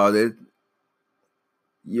laugh about it,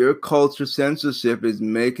 your culture censorship is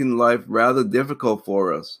making life rather difficult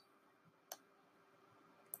for us.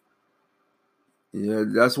 Yeah,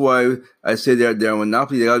 that's why I say they're a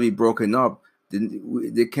monopoly. They got to be broken up.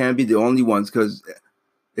 They can't be the only ones because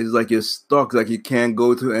it's like you're stuck. Like you can't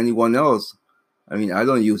go to anyone else. I mean, I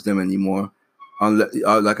don't use them anymore.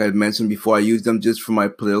 Like I mentioned before, I use them just for my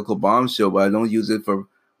political bomb show, but I don't use it for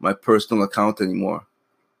my personal account anymore.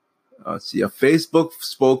 See, a Facebook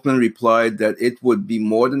spokesman replied that it would be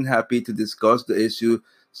more than happy to discuss the issue,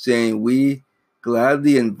 saying, we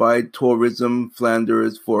gladly invite Tourism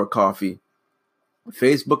Flanders for a coffee.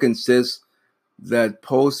 Facebook insists that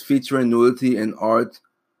posts featuring nudity and art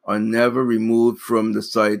are never removed from the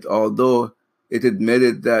site, although it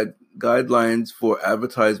admitted that guidelines for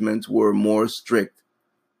advertisements were more strict.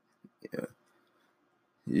 Yeah.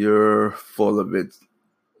 You're full of it.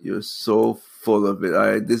 You're so full of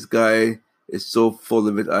it. This guy is so full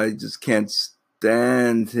of it. I just can't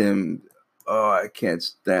stand him. Oh, I can't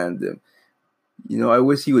stand him. You know, I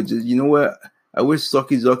wish he would just, you know what? I wish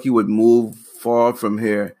Zocchi would move far from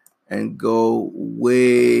here and go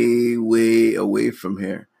way, way away from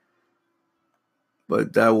here.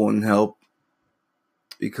 But that won't help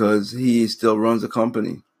because he still runs the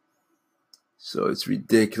company. So it's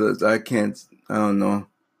ridiculous. I don't know.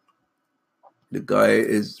 The guy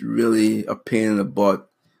is really a pain in the butt.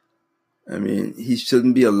 I mean, he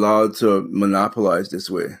shouldn't be allowed to monopolize this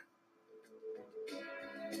way.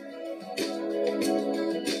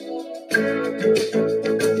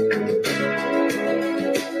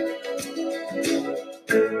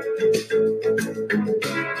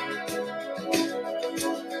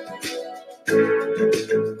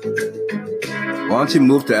 Why don't you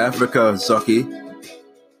move to Africa, Zocchi?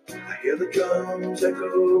 I hear the drums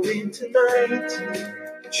echoing tonight.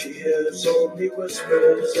 She hears only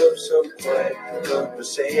whispers of some quiet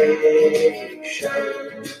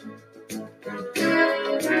conversation.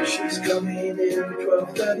 She's coming in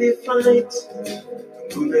 12:30 flight.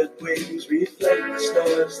 Moonlit wings reflect the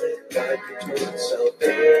stars that guide her towards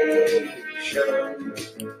salvation.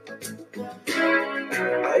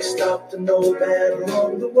 I stopped an old man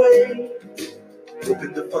along the way,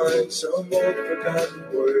 hoping to find some old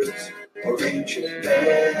forgotten words or ancient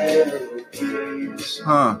melodies.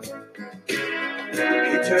 Huh. He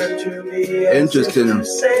turned to me. Interesting.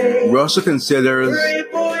 Russia considers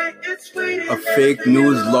a fake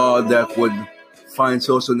news law that would find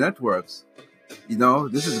social networks. You know,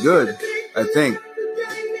 this is good, I think.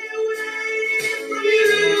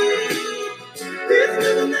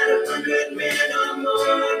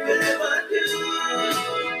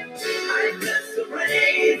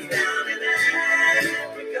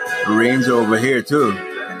 The rains are over here too.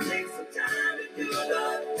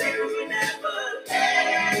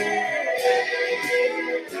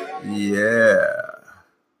 Yeah.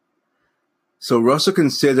 So Russia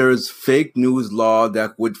considers fake news law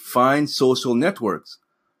that would fine social networks.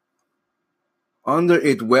 Under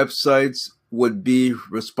it, websites would be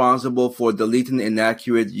responsible for deleting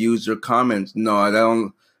inaccurate user comments. No, I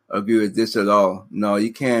don't agree with this at all. No,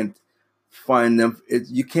 you can't find them.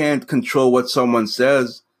 You can't control what someone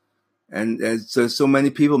says. And so many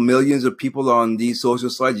people, millions of people on these social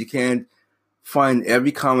sites, you can't find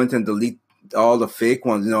every comment and delete all the fake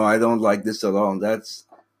ones. No, I don't like this at all. That's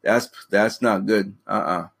not good.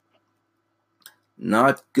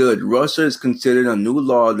 Not good. Russia is considering a new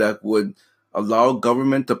law that would allow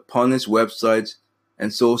government to punish websites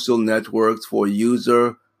and social networks for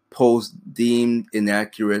user posts deemed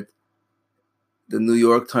inaccurate, the New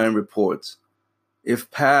York Times reports.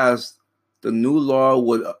 If passed, the new law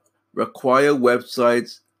would require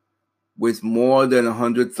websites with more than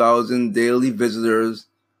 100,000 daily visitors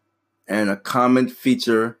and a comment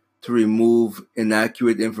feature to remove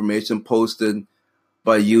inaccurate information posted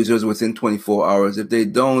by users within 24 hours. If they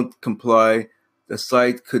don't comply, the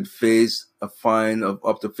site could face a fine of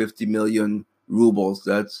up to 50 million rubles.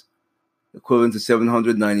 That's equivalent to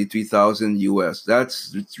 793,000 US.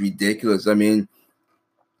 It's ridiculous. I mean,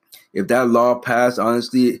 if that law passed,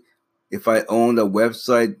 honestly, if I owned a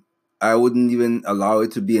website, I wouldn't even allow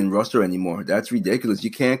it to be in Russia anymore. That's ridiculous.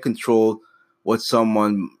 You can't control what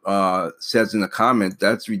someone says in a comment.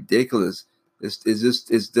 That's ridiculous. It's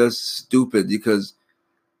just stupid because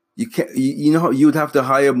you can't. You know, you'd have to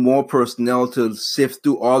hire more personnel to sift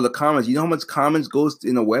through all the comments. You know how much comments goes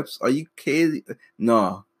in a website? Are you kidding?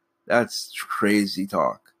 No, that's crazy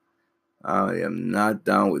talk. I am not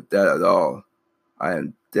down with that at all. I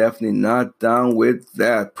am definitely not down with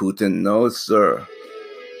that, Putin. No, sir.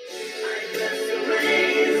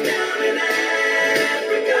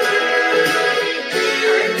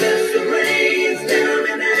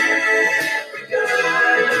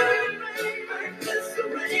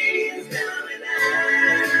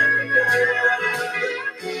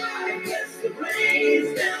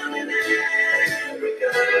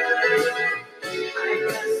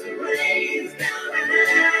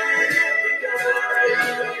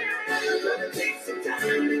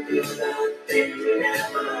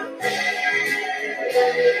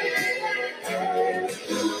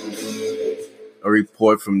 A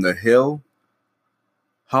report from The Hill.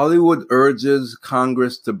 Hollywood urges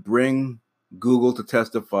Congress to bring Google to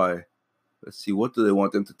testify. Let's see, what do they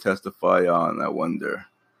want them to testify on, I wonder.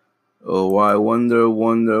 Oh, I wonder.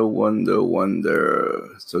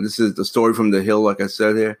 So this is the story from The Hill, like I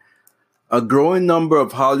said here. A growing number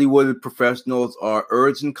of Hollywood professionals are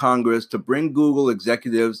urging Congress to bring Google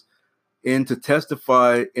executives in to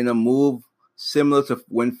testify in a move similar to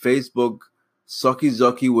when Facebook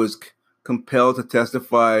Zucky was compelled to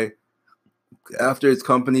testify after its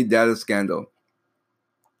company data scandal.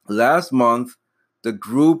 Last month, the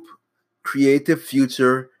group Creative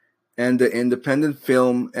Future and the Independent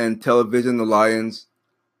Film and Television Alliance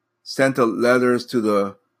sent letters to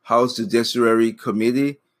the House Judiciary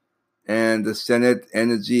Committee and the Senate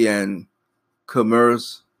Energy and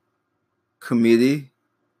Commerce Committee,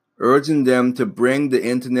 urging them to bring the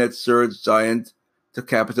internet search giant to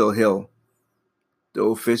Capitol Hill. The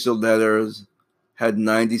official letters had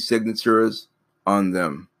 90 signatures on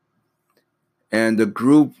them. And the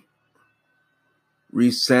group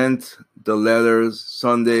resent the letters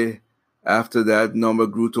Sunday. After that number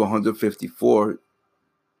grew to 154.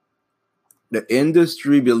 The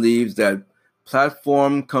industry believes that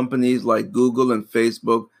platform companies like Google and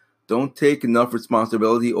Facebook don't take enough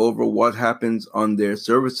responsibility over what happens on their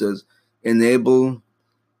services, enabling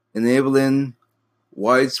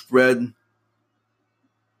widespread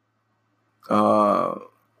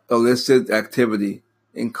illicit activity,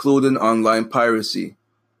 including online piracy.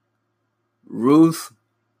 Ruth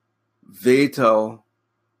Veitel,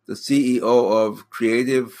 the CEO of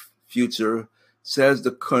Creative Future, says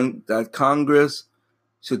that Congress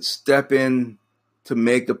should step in to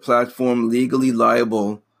make the platform legally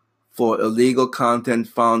liable for illegal content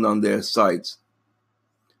found on their sites.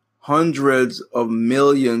 Hundreds of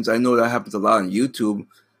millions, I know that happens a lot on YouTube.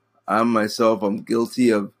 I'm guilty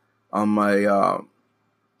of, on my,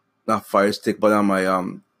 not Fire Stick, but on my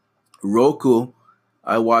Roku,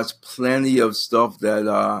 I watch plenty of stuff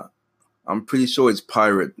that I'm pretty sure it's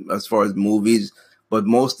pirate as far as movies, but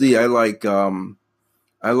mostly I like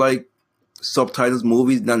subtitles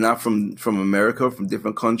movies, not from America, from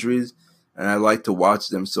different countries, and I like to watch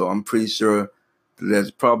them. So I'm pretty sure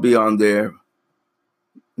that's probably on there,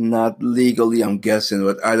 not legally, I'm guessing,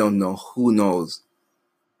 but I don't know. Who knows?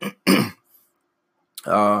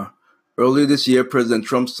 Earlier this year, President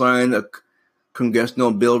Trump signed a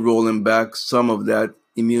congressional bill rolling back some of that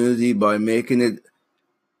immunity by making it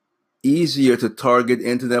easier to target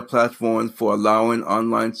internet platforms for allowing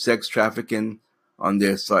online sex trafficking on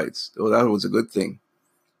their sites. So that was a good thing.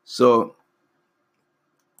 So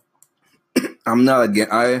I'm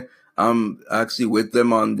actually with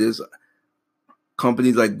them on this.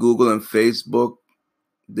 Companies like Google and Facebook,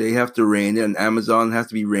 they have to rein in. Amazon has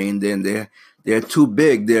to be reined in. They're too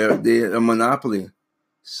big. They're a monopoly.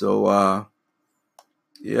 So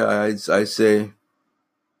yeah, I say,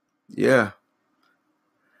 yeah,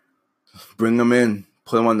 bring them in,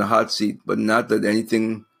 put them on the hot seat, but not that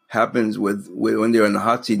anything happens with when they're in the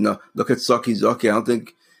hot seat. No, look at Zucky. I don't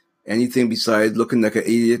think anything besides looking like an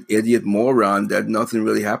idiot moron, that nothing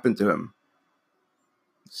really happened to him.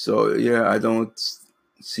 So yeah, I don't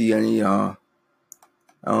see any. I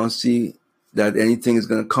don't see that anything is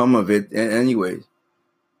going to come of it anyway.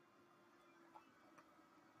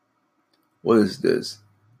 What is this?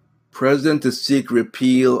 President to seek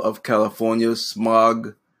repeal of California's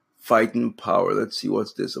smog fighting power. Let's see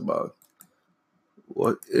what's this about.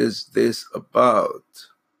 What is this about?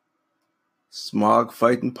 Smog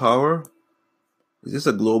fighting power? Is this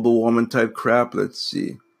a global warming type crap? Let's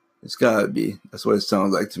see. It's gotta be. That's what it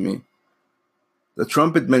sounds like to me. The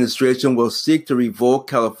Trump administration will seek to revoke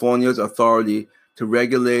California's authority to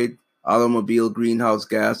regulate automobile greenhouse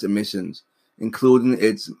gas emissions, including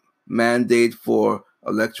its mandate for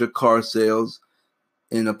electric car sales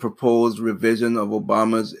in a proposed revision of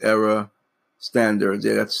Obama's era standards.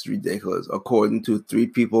 Yeah, that's ridiculous. According to 3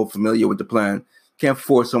 people familiar with the plan, can't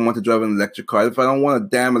force someone to drive an electric car. If I don't want a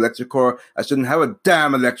damn electric car, I shouldn't have a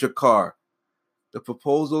damn electric car. The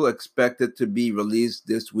proposal, expected to be released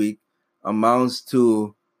this week, amounts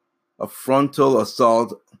to a frontal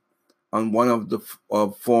assault on one of the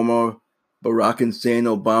former Barack Hussein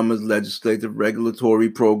Obama's legislative regulatory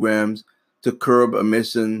programs to curb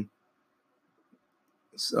emissions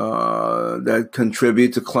that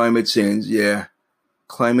contribute to climate change. Yeah,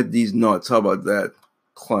 climate these nuts. How about that?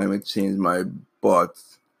 Climate change my butt.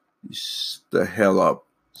 Shut the hell up.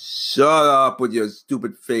 Shut up with your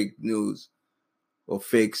stupid fake news. Or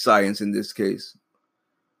fake science in this case.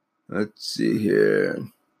 Let's see here.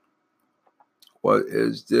 What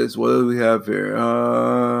is this? What do we have here?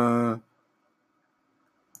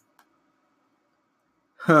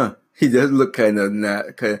 He does look kind of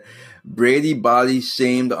Brady body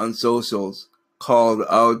shamed on socials, called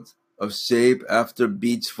out of shape after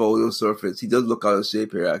beach photo surface. He does look out of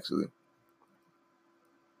shape here, actually.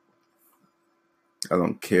 I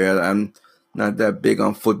don't care. I'm not that big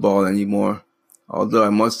on football anymore. Although I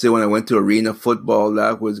must say, when I went to arena football,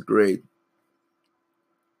 that was great.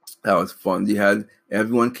 That was fun.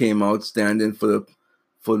 Everyone came out standing for the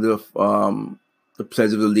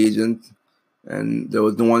Pledge of Allegiance, and there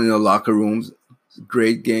was no one in the locker rooms.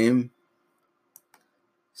 Great game.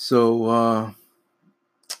 So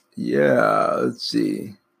yeah, let's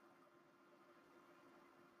see.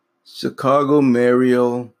 Chicago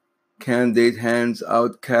mayoral candidate hands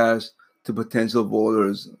out cash to potential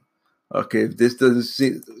voters. Okay, if this doesn't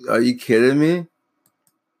seem... Are you kidding me?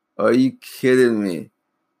 Are you kidding me?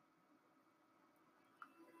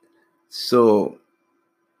 So,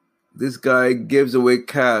 this guy gives away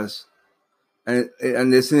cash, and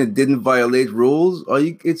they're saying it didn't violate rules?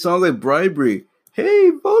 It sounds like bribery.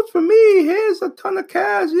 Hey, vote for me. Here's a ton of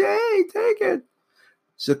cash. Yay, take it.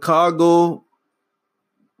 Chicago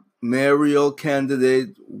mayoral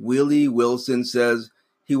candidate Willie Wilson says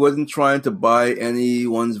he wasn't trying to buy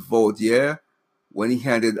anyone's vote, yeah? When he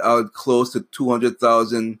handed out close to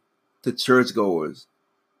 $200,000 to churchgoers.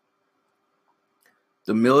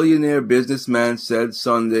 The millionaire businessman said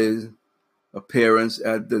Sunday's appearance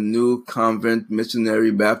at the New Convent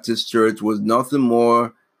Missionary Baptist Church was nothing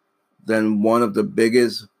more than one of the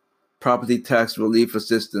biggest property tax relief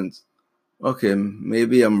assistance. Okay,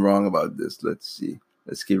 maybe I'm wrong about this. Let's see.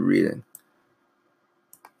 Let's keep reading.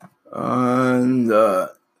 And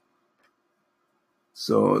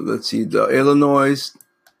so let's see. The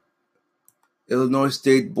Illinois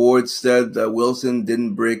State Board said that Wilson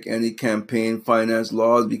didn't break any campaign finance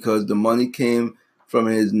laws because the money came from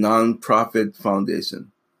his nonprofit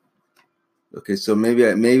foundation. Okay, so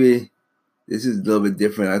maybe this is a little bit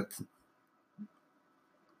different.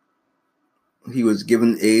 He was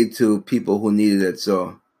giving aid to people who needed it.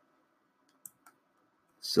 So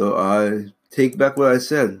I take back what I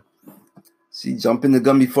said. See, jumping the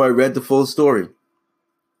gun before I read the full story.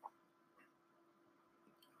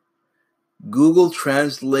 Google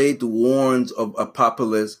Translate warns of a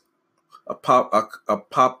populist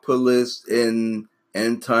in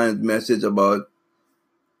end times message about...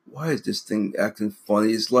 Why is this thing acting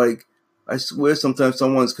funny? It's like, I swear sometimes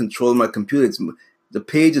someone's controlling my computer. The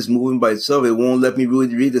page is moving by itself. It won't let me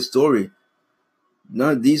really read the story.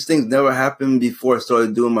 None of these things never happened before I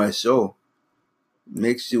started doing my show.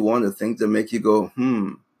 Makes you wonder, things that make you go,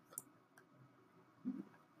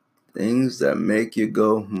 Things that make you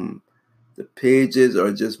go, The pages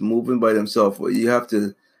are just moving by themselves. Well, you have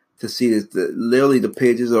to see this. Literally, the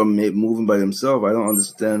pages are moving by themselves. I don't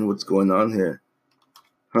understand what's going on here.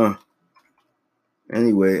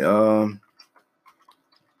 Anyway,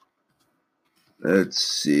 let's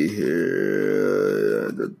see here.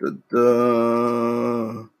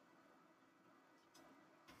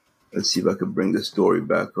 Let's see if I can bring the story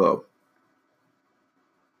back up.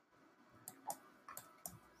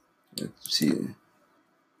 Let's see.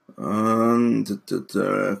 Come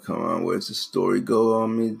on, where's the story go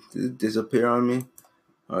on me? Did it disappear on me?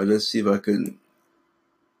 Alright, let's see if I can...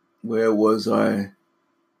 Where was I?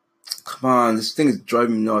 Come on, this thing is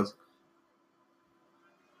driving me nuts.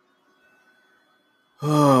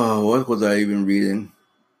 Oh, what was I even reading?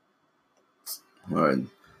 All right.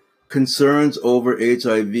 Concerns over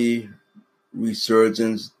HIV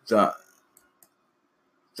resurgence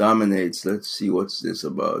dominates. Let's see what's this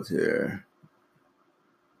about here.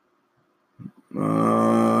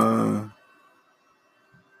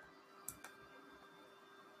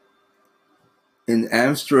 In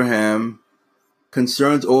Amsterdam,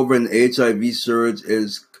 concerns over an HIV surge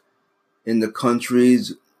is in the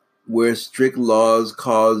countries where strict laws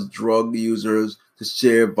cause drug users to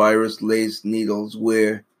share virus-laced needles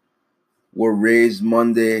were raised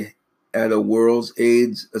Monday at a World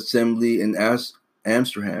AIDS Assembly in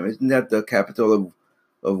Amsterdam. Isn't that the capital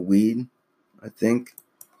of weed, I think?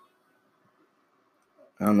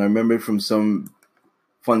 I don't know, I remember it from some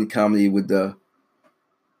funny comedy with the,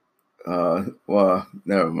 well,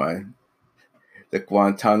 never mind. The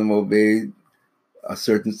Guantanamo Bay, a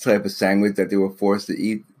certain type of sandwich that they were forced to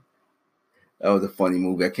eat. That was a funny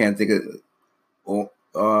movie. I can't think of,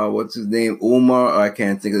 what's his name? Omar? I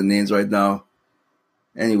can't think of the names right now.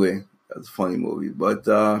 Anyway, that's a funny movie. But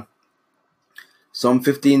some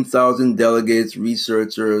 15,000 delegates,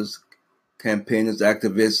 researchers, campaigners,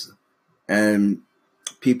 activists, and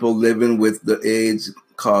people living with the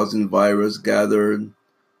AIDS-causing virus gathered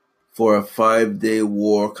for a 5-day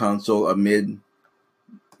war council amid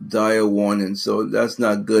dire warning. So that's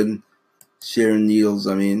not good, sharing needles.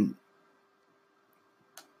 I mean,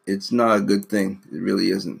 it's not a good thing. It really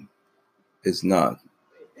isn't. It's not.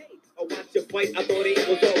 I watched your fight, I thought it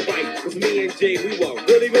was alright. Cause me and Jay, we were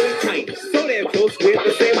really, really tight. So damn close, we're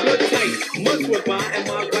the same blood type. Months went by and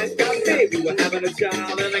my wife got big. We were having a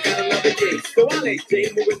child and I got another kid. So I let Jay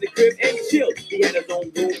move in the crib and chill. He had his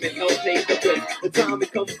own room and helped pay the bill. The time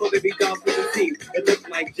had come for the big dog with the team. It looked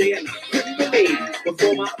like Jay and I couldn't believe.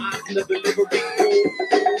 Before my eyes in the delivery room.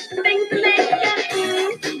 Things to make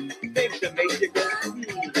you things to make you go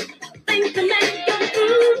things to make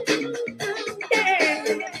you yeah.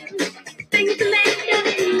 Things to make you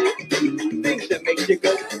things that make you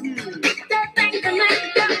go things to make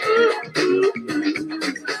you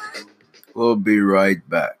We'll be right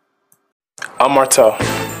back. I'm Martel.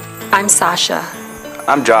 I'm Sasha.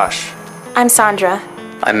 I'm Josh. I'm Sandra.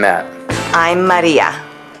 I'm Matt. I'm Maria.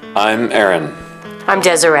 I'm Aaron. I'm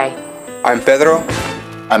Desiree. I'm Pedro.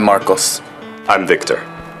 I'm Marcos. I'm Victor.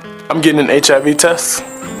 I'm getting an HIV test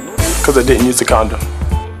because I didn't use a condom.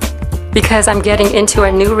 Because I'm getting into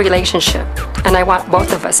a new relationship and I want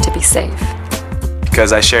both of us to be safe.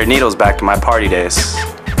 Because I shared needles back to my party days.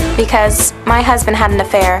 Because my husband had an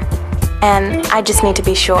affair and I just need to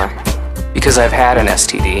be sure. Because I've had an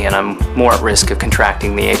STD and I'm more at risk of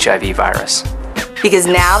contracting the HIV virus. Because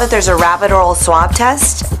now that there's a rapid oral swab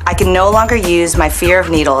test, I can no longer use my fear of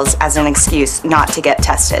needles as an excuse not to get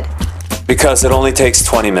tested. Because it only takes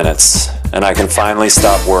 20 minutes and I can finally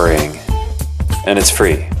stop worrying. And it's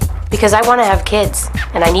free. Because I want to have kids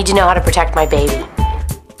and I need to know how to protect my baby.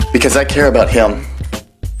 Because I care about him.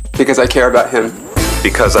 Because I care about him.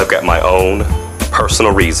 Because I've got my own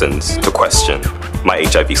personal reasons to question my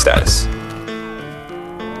HIV status.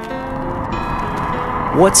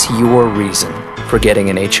 What's your reason for getting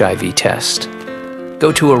an HIV test?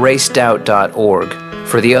 Go to erasedoubt.org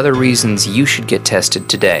for the other reasons you should get tested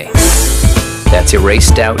today. That's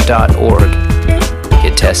erasedoubt.org.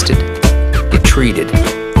 Get tested. Get treated.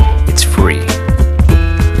 It's free.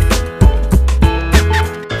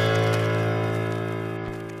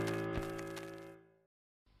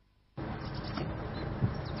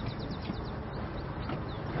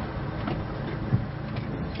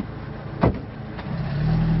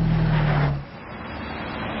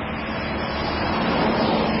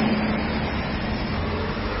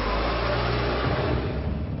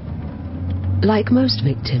 Like most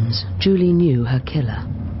victims, Julie knew her killer.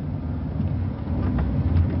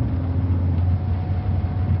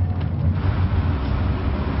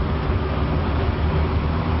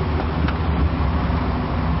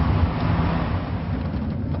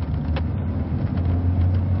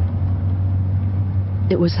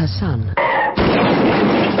 It was her son,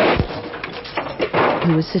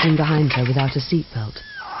 who was sitting behind her without a seatbelt.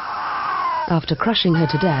 After crushing her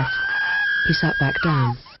to death, he sat back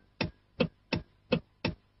down.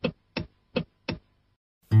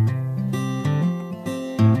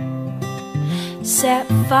 Set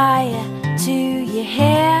fire to your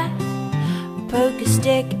hair, poke a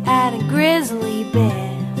stick at a grizzly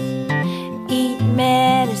bear, eat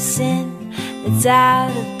medicine that's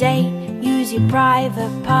out of date, use your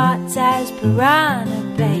private parts as piranha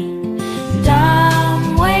bait.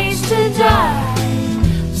 Dumb ways to die,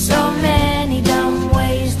 so many dumb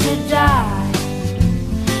ways to die.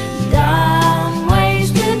 Dumb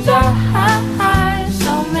ways to die,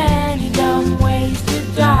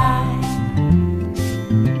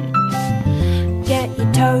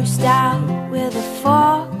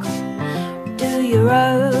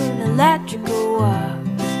 electrical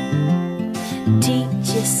works.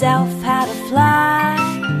 Teach yourself how to fly.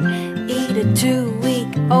 Eat a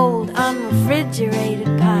 2-week-old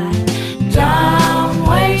unrefrigerated pie. Dumb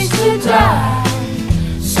ways to die.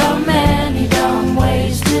 So many dumb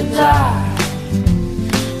ways to die.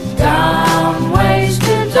 Dumb ways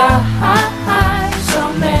to die.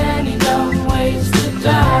 So many dumb ways to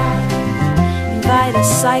die. Invite a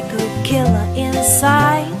psycho killer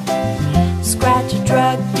inside. Scratch a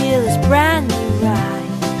drug dealer's brand new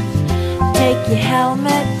ride. Take your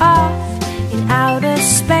helmet off in outer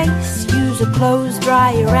space. Use a clothes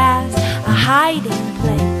dryer as a hiding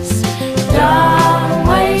place. Dumb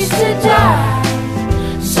ways to die.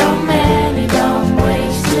 So many dumb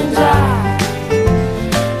ways to die.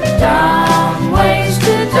 Dumb ways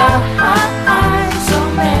to die. So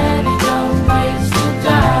many dumb ways to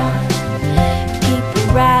die. Keep a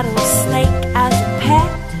rattlesnake as a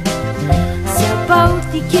pet. Sell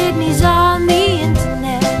both your kidneys on the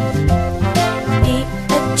internet. Eat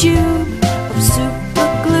a tube of super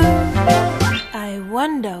glue. I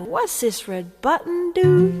wonder, what's this red button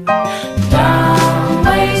do? Dumb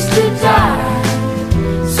ways to die.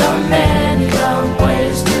 So many dumb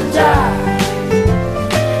ways to die.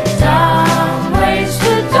 Dumb ways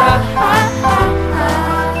to die.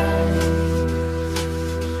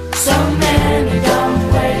 So many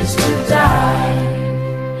dumb ways to die.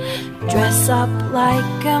 Dress up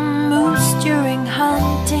like a moose during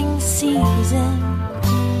hunting season.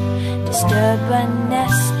 Disturb a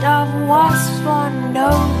nest of wasps for no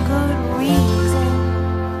good reason.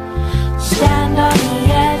 Stand on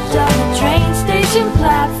the edge of a train station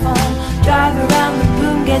platform. Drive around the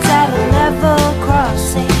boom gates at a level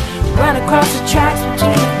crossing. Run across the tracks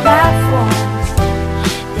between the platforms.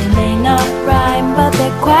 They may not rhyme, but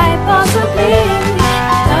they're quite possibly the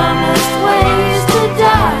dumbest ways to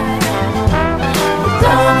die. The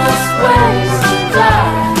dumbest ways to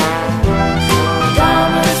die. The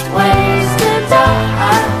dumbest ways to die.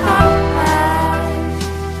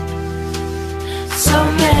 So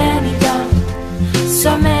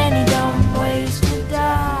many dumb ways to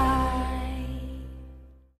die.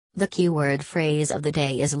 The keyword phrase of the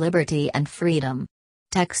day is liberty and freedom.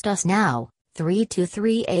 Text us now,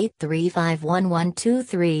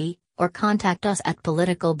 323-835-1123, or contact us at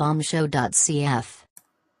politicalbombshow.cf.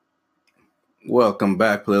 Welcome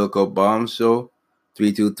back, Political Bomb Show.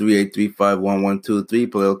 323-835-1123,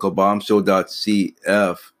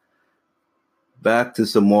 politicalbombshow.cf. Back to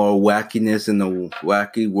some more wackiness in the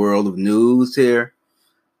wacky world of news here.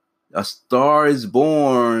 A Star is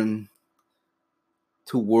Born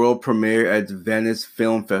to world premiere at Venice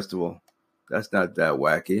Film Festival. That's not that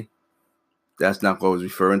wacky. That's not what I was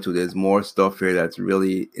referring to. There's more stuff here that's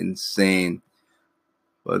really insane.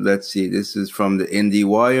 But let's see. This is from the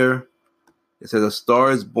IndieWire. It says A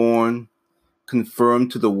Star is Born confirmed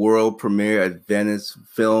to the world premiere at Venice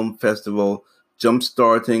Film Festival,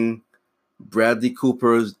 jump-starting Bradley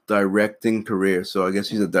Cooper's directing career. So I guess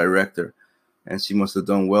she's a director. And she must have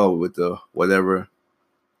done well with the whatever.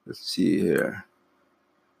 Let's see here.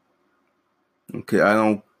 Okay,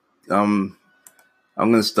 I'm going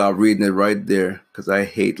to stop reading it right there because I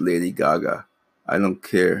hate Lady Gaga. I don't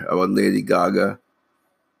care about Lady Gaga.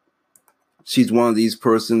 She's one of these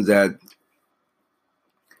persons that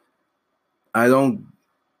I don't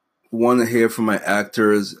want to hear from my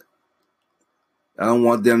actors. I don't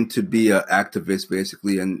want them to be an activist,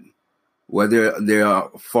 basically, and whether they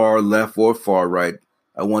are far left or far right,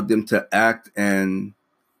 I want them to act and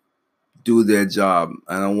do their job.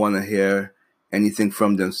 I don't want to hear anything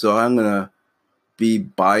from them. So I'm going to be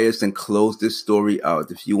biased and close this story out.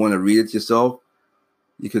 If you want to read it yourself,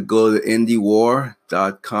 you could go to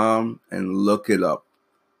IndieWar.com and look it up.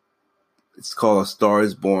 It's called A Star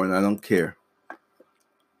is Born. I don't care.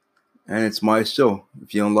 And it's my show.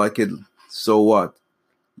 If you don't like it, so what?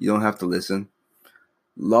 You don't have to listen.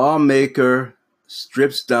 Lawmaker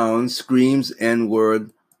strips down, screams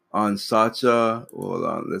N-word on Sacha. Hold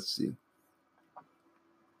on, let's see.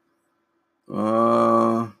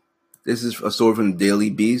 This is a story from the Daily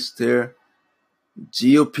Beast here.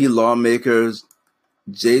 GOP lawmakers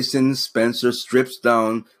Jason Spencer strips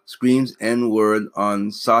down, screams N-word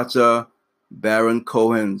on Sacha Baron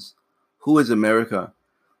Cohen's Who is America?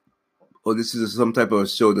 Oh, this is some type of a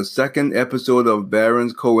show. The second episode of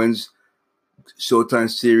Baron Cohen's Showtime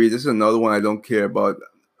series. This is another one I don't care about.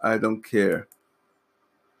 I don't care.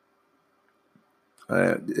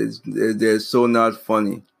 They're so not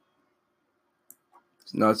funny.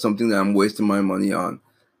 It's not something that I'm wasting my money on.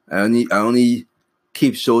 I only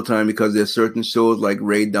keep Showtime because there's certain shows like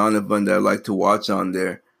Ray Donovan that I like to watch on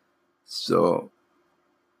there. So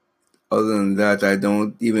Other than that, I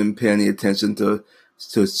don't even pay any attention to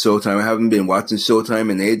Showtime. I haven't been watching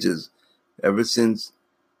Showtime in ages. Ever since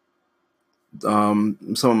some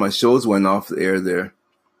of my shows went off the air there.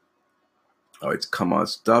 All right, come on,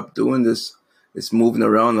 stop doing this. It's moving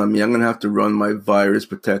around on me. I'm going to have to run my virus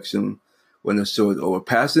protection when the show is over.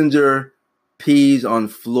 Passenger pees on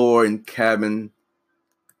floor in cabin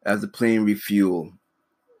as the plane refuel.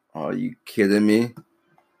 Are you kidding me?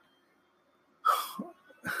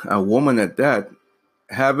 A woman at that.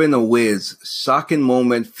 Having a whiz. Shocking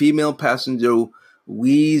moment. Female passenger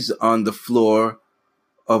wheezes on the floor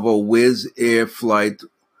of a Wizz Air flight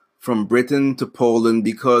from Britain to Poland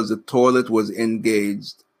because the toilet was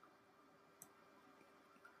engaged.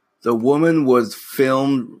 The woman was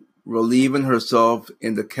filmed relieving herself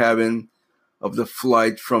in the cabin of the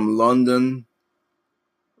flight from London,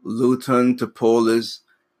 Luton to Polish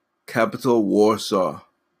capital Warsaw.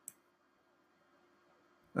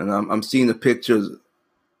 And I'm seeing the pictures.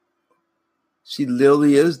 She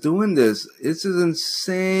literally is doing this. This is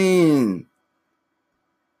insane.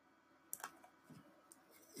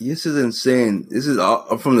 This is insane. This is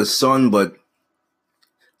from the sun, but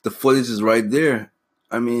the footage is right there.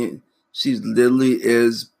 I mean, she literally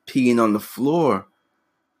is peeing on the floor.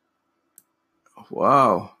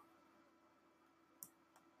 Wow.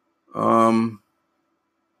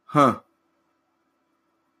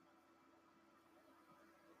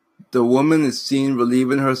 The woman is seen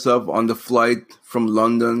relieving herself on the flight from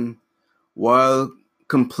London while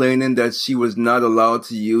complaining that she was not allowed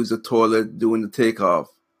to use the toilet during the takeoff.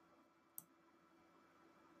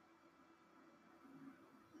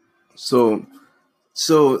 So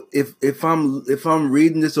if I'm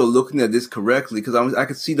reading this or looking at this correctly, because I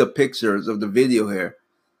can see the pictures of the video here.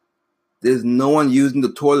 There's no one using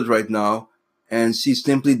the toilet right now, and she's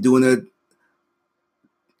simply doing it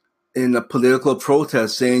in a political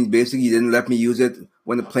protest, saying basically you didn't let me use it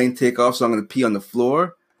when the plane take off, so I'm going to pee on the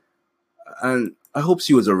floor. And I hope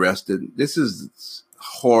she was arrested. This is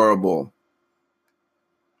horrible.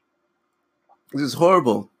 This is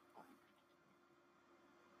horrible.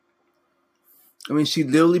 I mean, she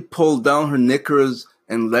literally pulled down her knickers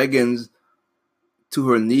and leggings to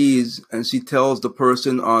her knees, and she tells the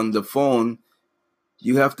person on the phone,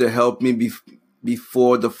 "You have to help me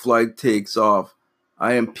before the flight takes off.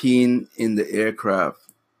 I am peeing in the aircraft."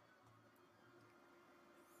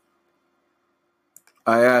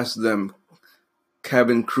 I asked them,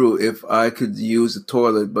 cabin crew, if I could use the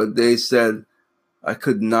toilet, but they said I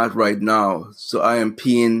could not right now. So I am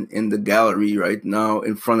peeing in the gallery right now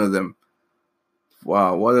in front of them.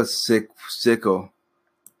 Wow, what a sicko.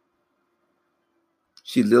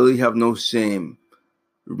 She literally have no shame.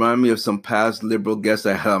 Remind me of some past liberal guests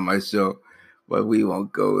I had on my show, but we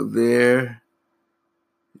won't go there.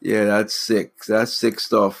 Yeah, that's sick. That's sick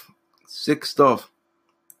stuff. Sick stuff.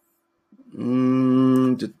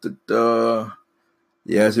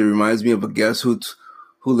 Yes, it reminds me of a guest who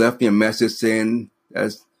left me a message saying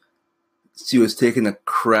as she was taking a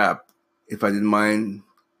crap, if I didn't mind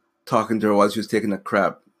talking to her while she was taking a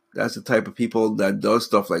crap. That's the type of people that does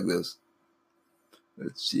stuff like this.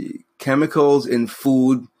 Let's see. Chemicals in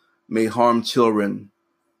food may harm children.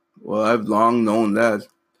 Well, I've long known that.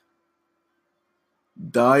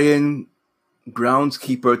 Dying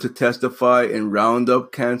groundskeeper to testify in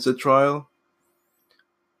Roundup cancer trial.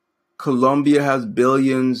 Colombia has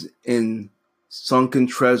billions in sunken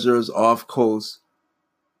treasures off coast,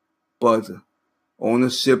 but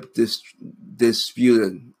ownership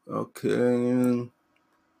disputed. Okay.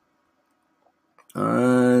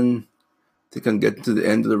 And I think I'm getting to the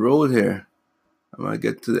end of the road here. I might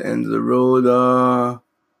get to the end of the road.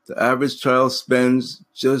 The average child spends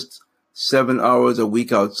just 7 hours a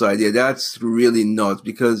week outside. Yeah, that's really nuts,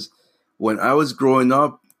 because when I was growing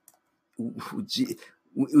up, we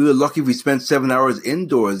were lucky if we spent 7 hours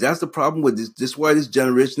indoors. That's the problem with this. This is why this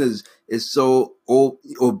generation is so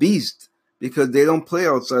obese, because they don't play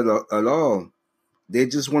outside at all. They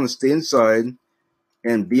just want to stay inside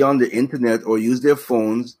and be on the internet or use their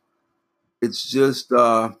phones. It's just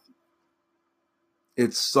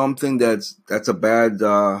it's something that's a bad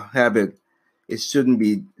habit. It shouldn't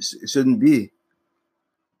be. It shouldn't be.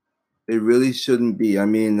 It really shouldn't be. I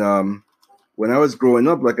mean, when I was growing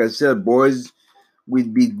up, like I said, boys,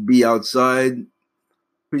 we'd be outside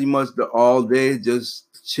pretty much all day, just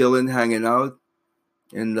chilling, hanging out,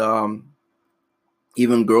 and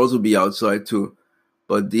even girls would be outside too.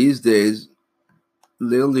 But these days,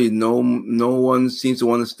 literally, no one seems to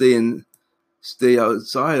want to stay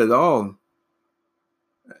outside at all.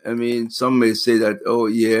 I mean, some may say that, oh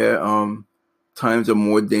yeah, times are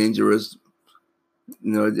more dangerous.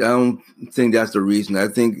 I don't think that's the reason. I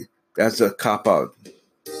think That's a cop out.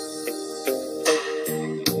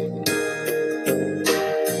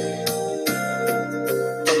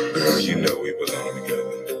 You know we belong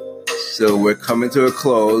together. So we're coming to a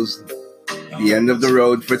close. The end of the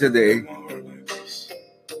road for today.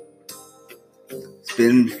 It's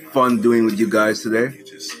been fun doing with you guys today.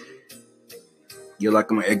 You're like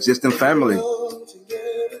my existing family.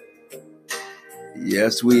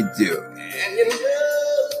 Yes, we do.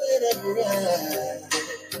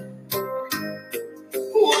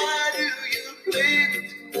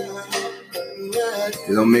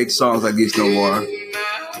 They don't make songs like these no more.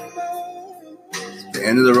 It's the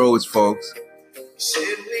end of the roads, folks.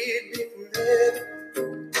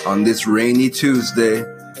 On this rainy Tuesday.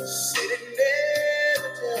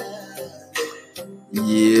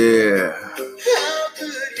 Yeah.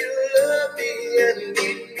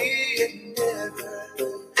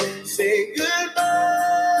 Say goodbye.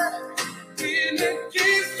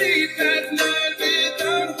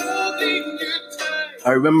 I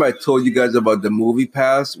remember I told you guys about the Movie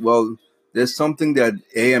Pass. Well, there's something that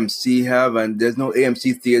AMC have, and there's no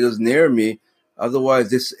AMC theaters near me. Otherwise,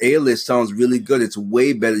 this A-list sounds really good. It's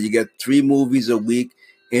way better. You get 3 movies a week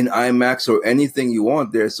in IMAX or anything you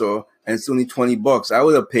want there. So, and it's only $20. I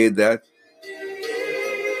would have paid that.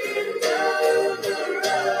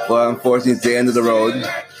 But unfortunately, it's the end of the road.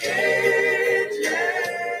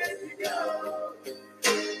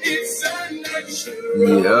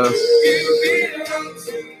 Yes.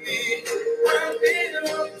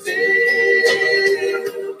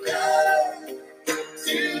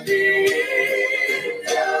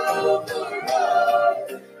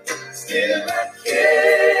 Still I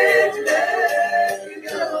can't let you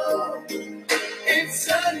go. It's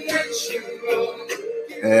unnatural.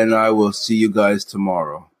 And I will see you guys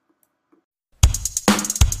tomorrow.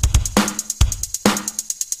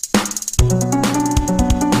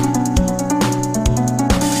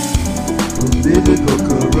 Political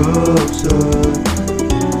corruption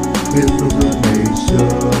kills the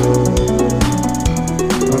nation.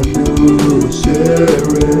 A new sheriff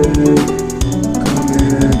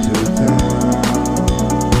coming to town.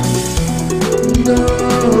 No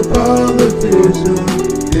politician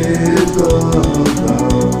is allowed.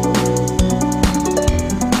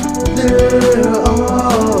 They're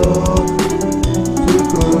all too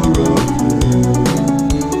corrupted.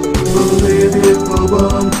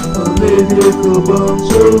 Political bomb,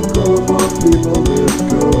 so come on people, let's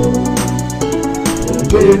go.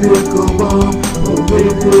 Political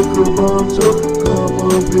bomb, so come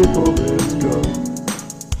on people, let's go.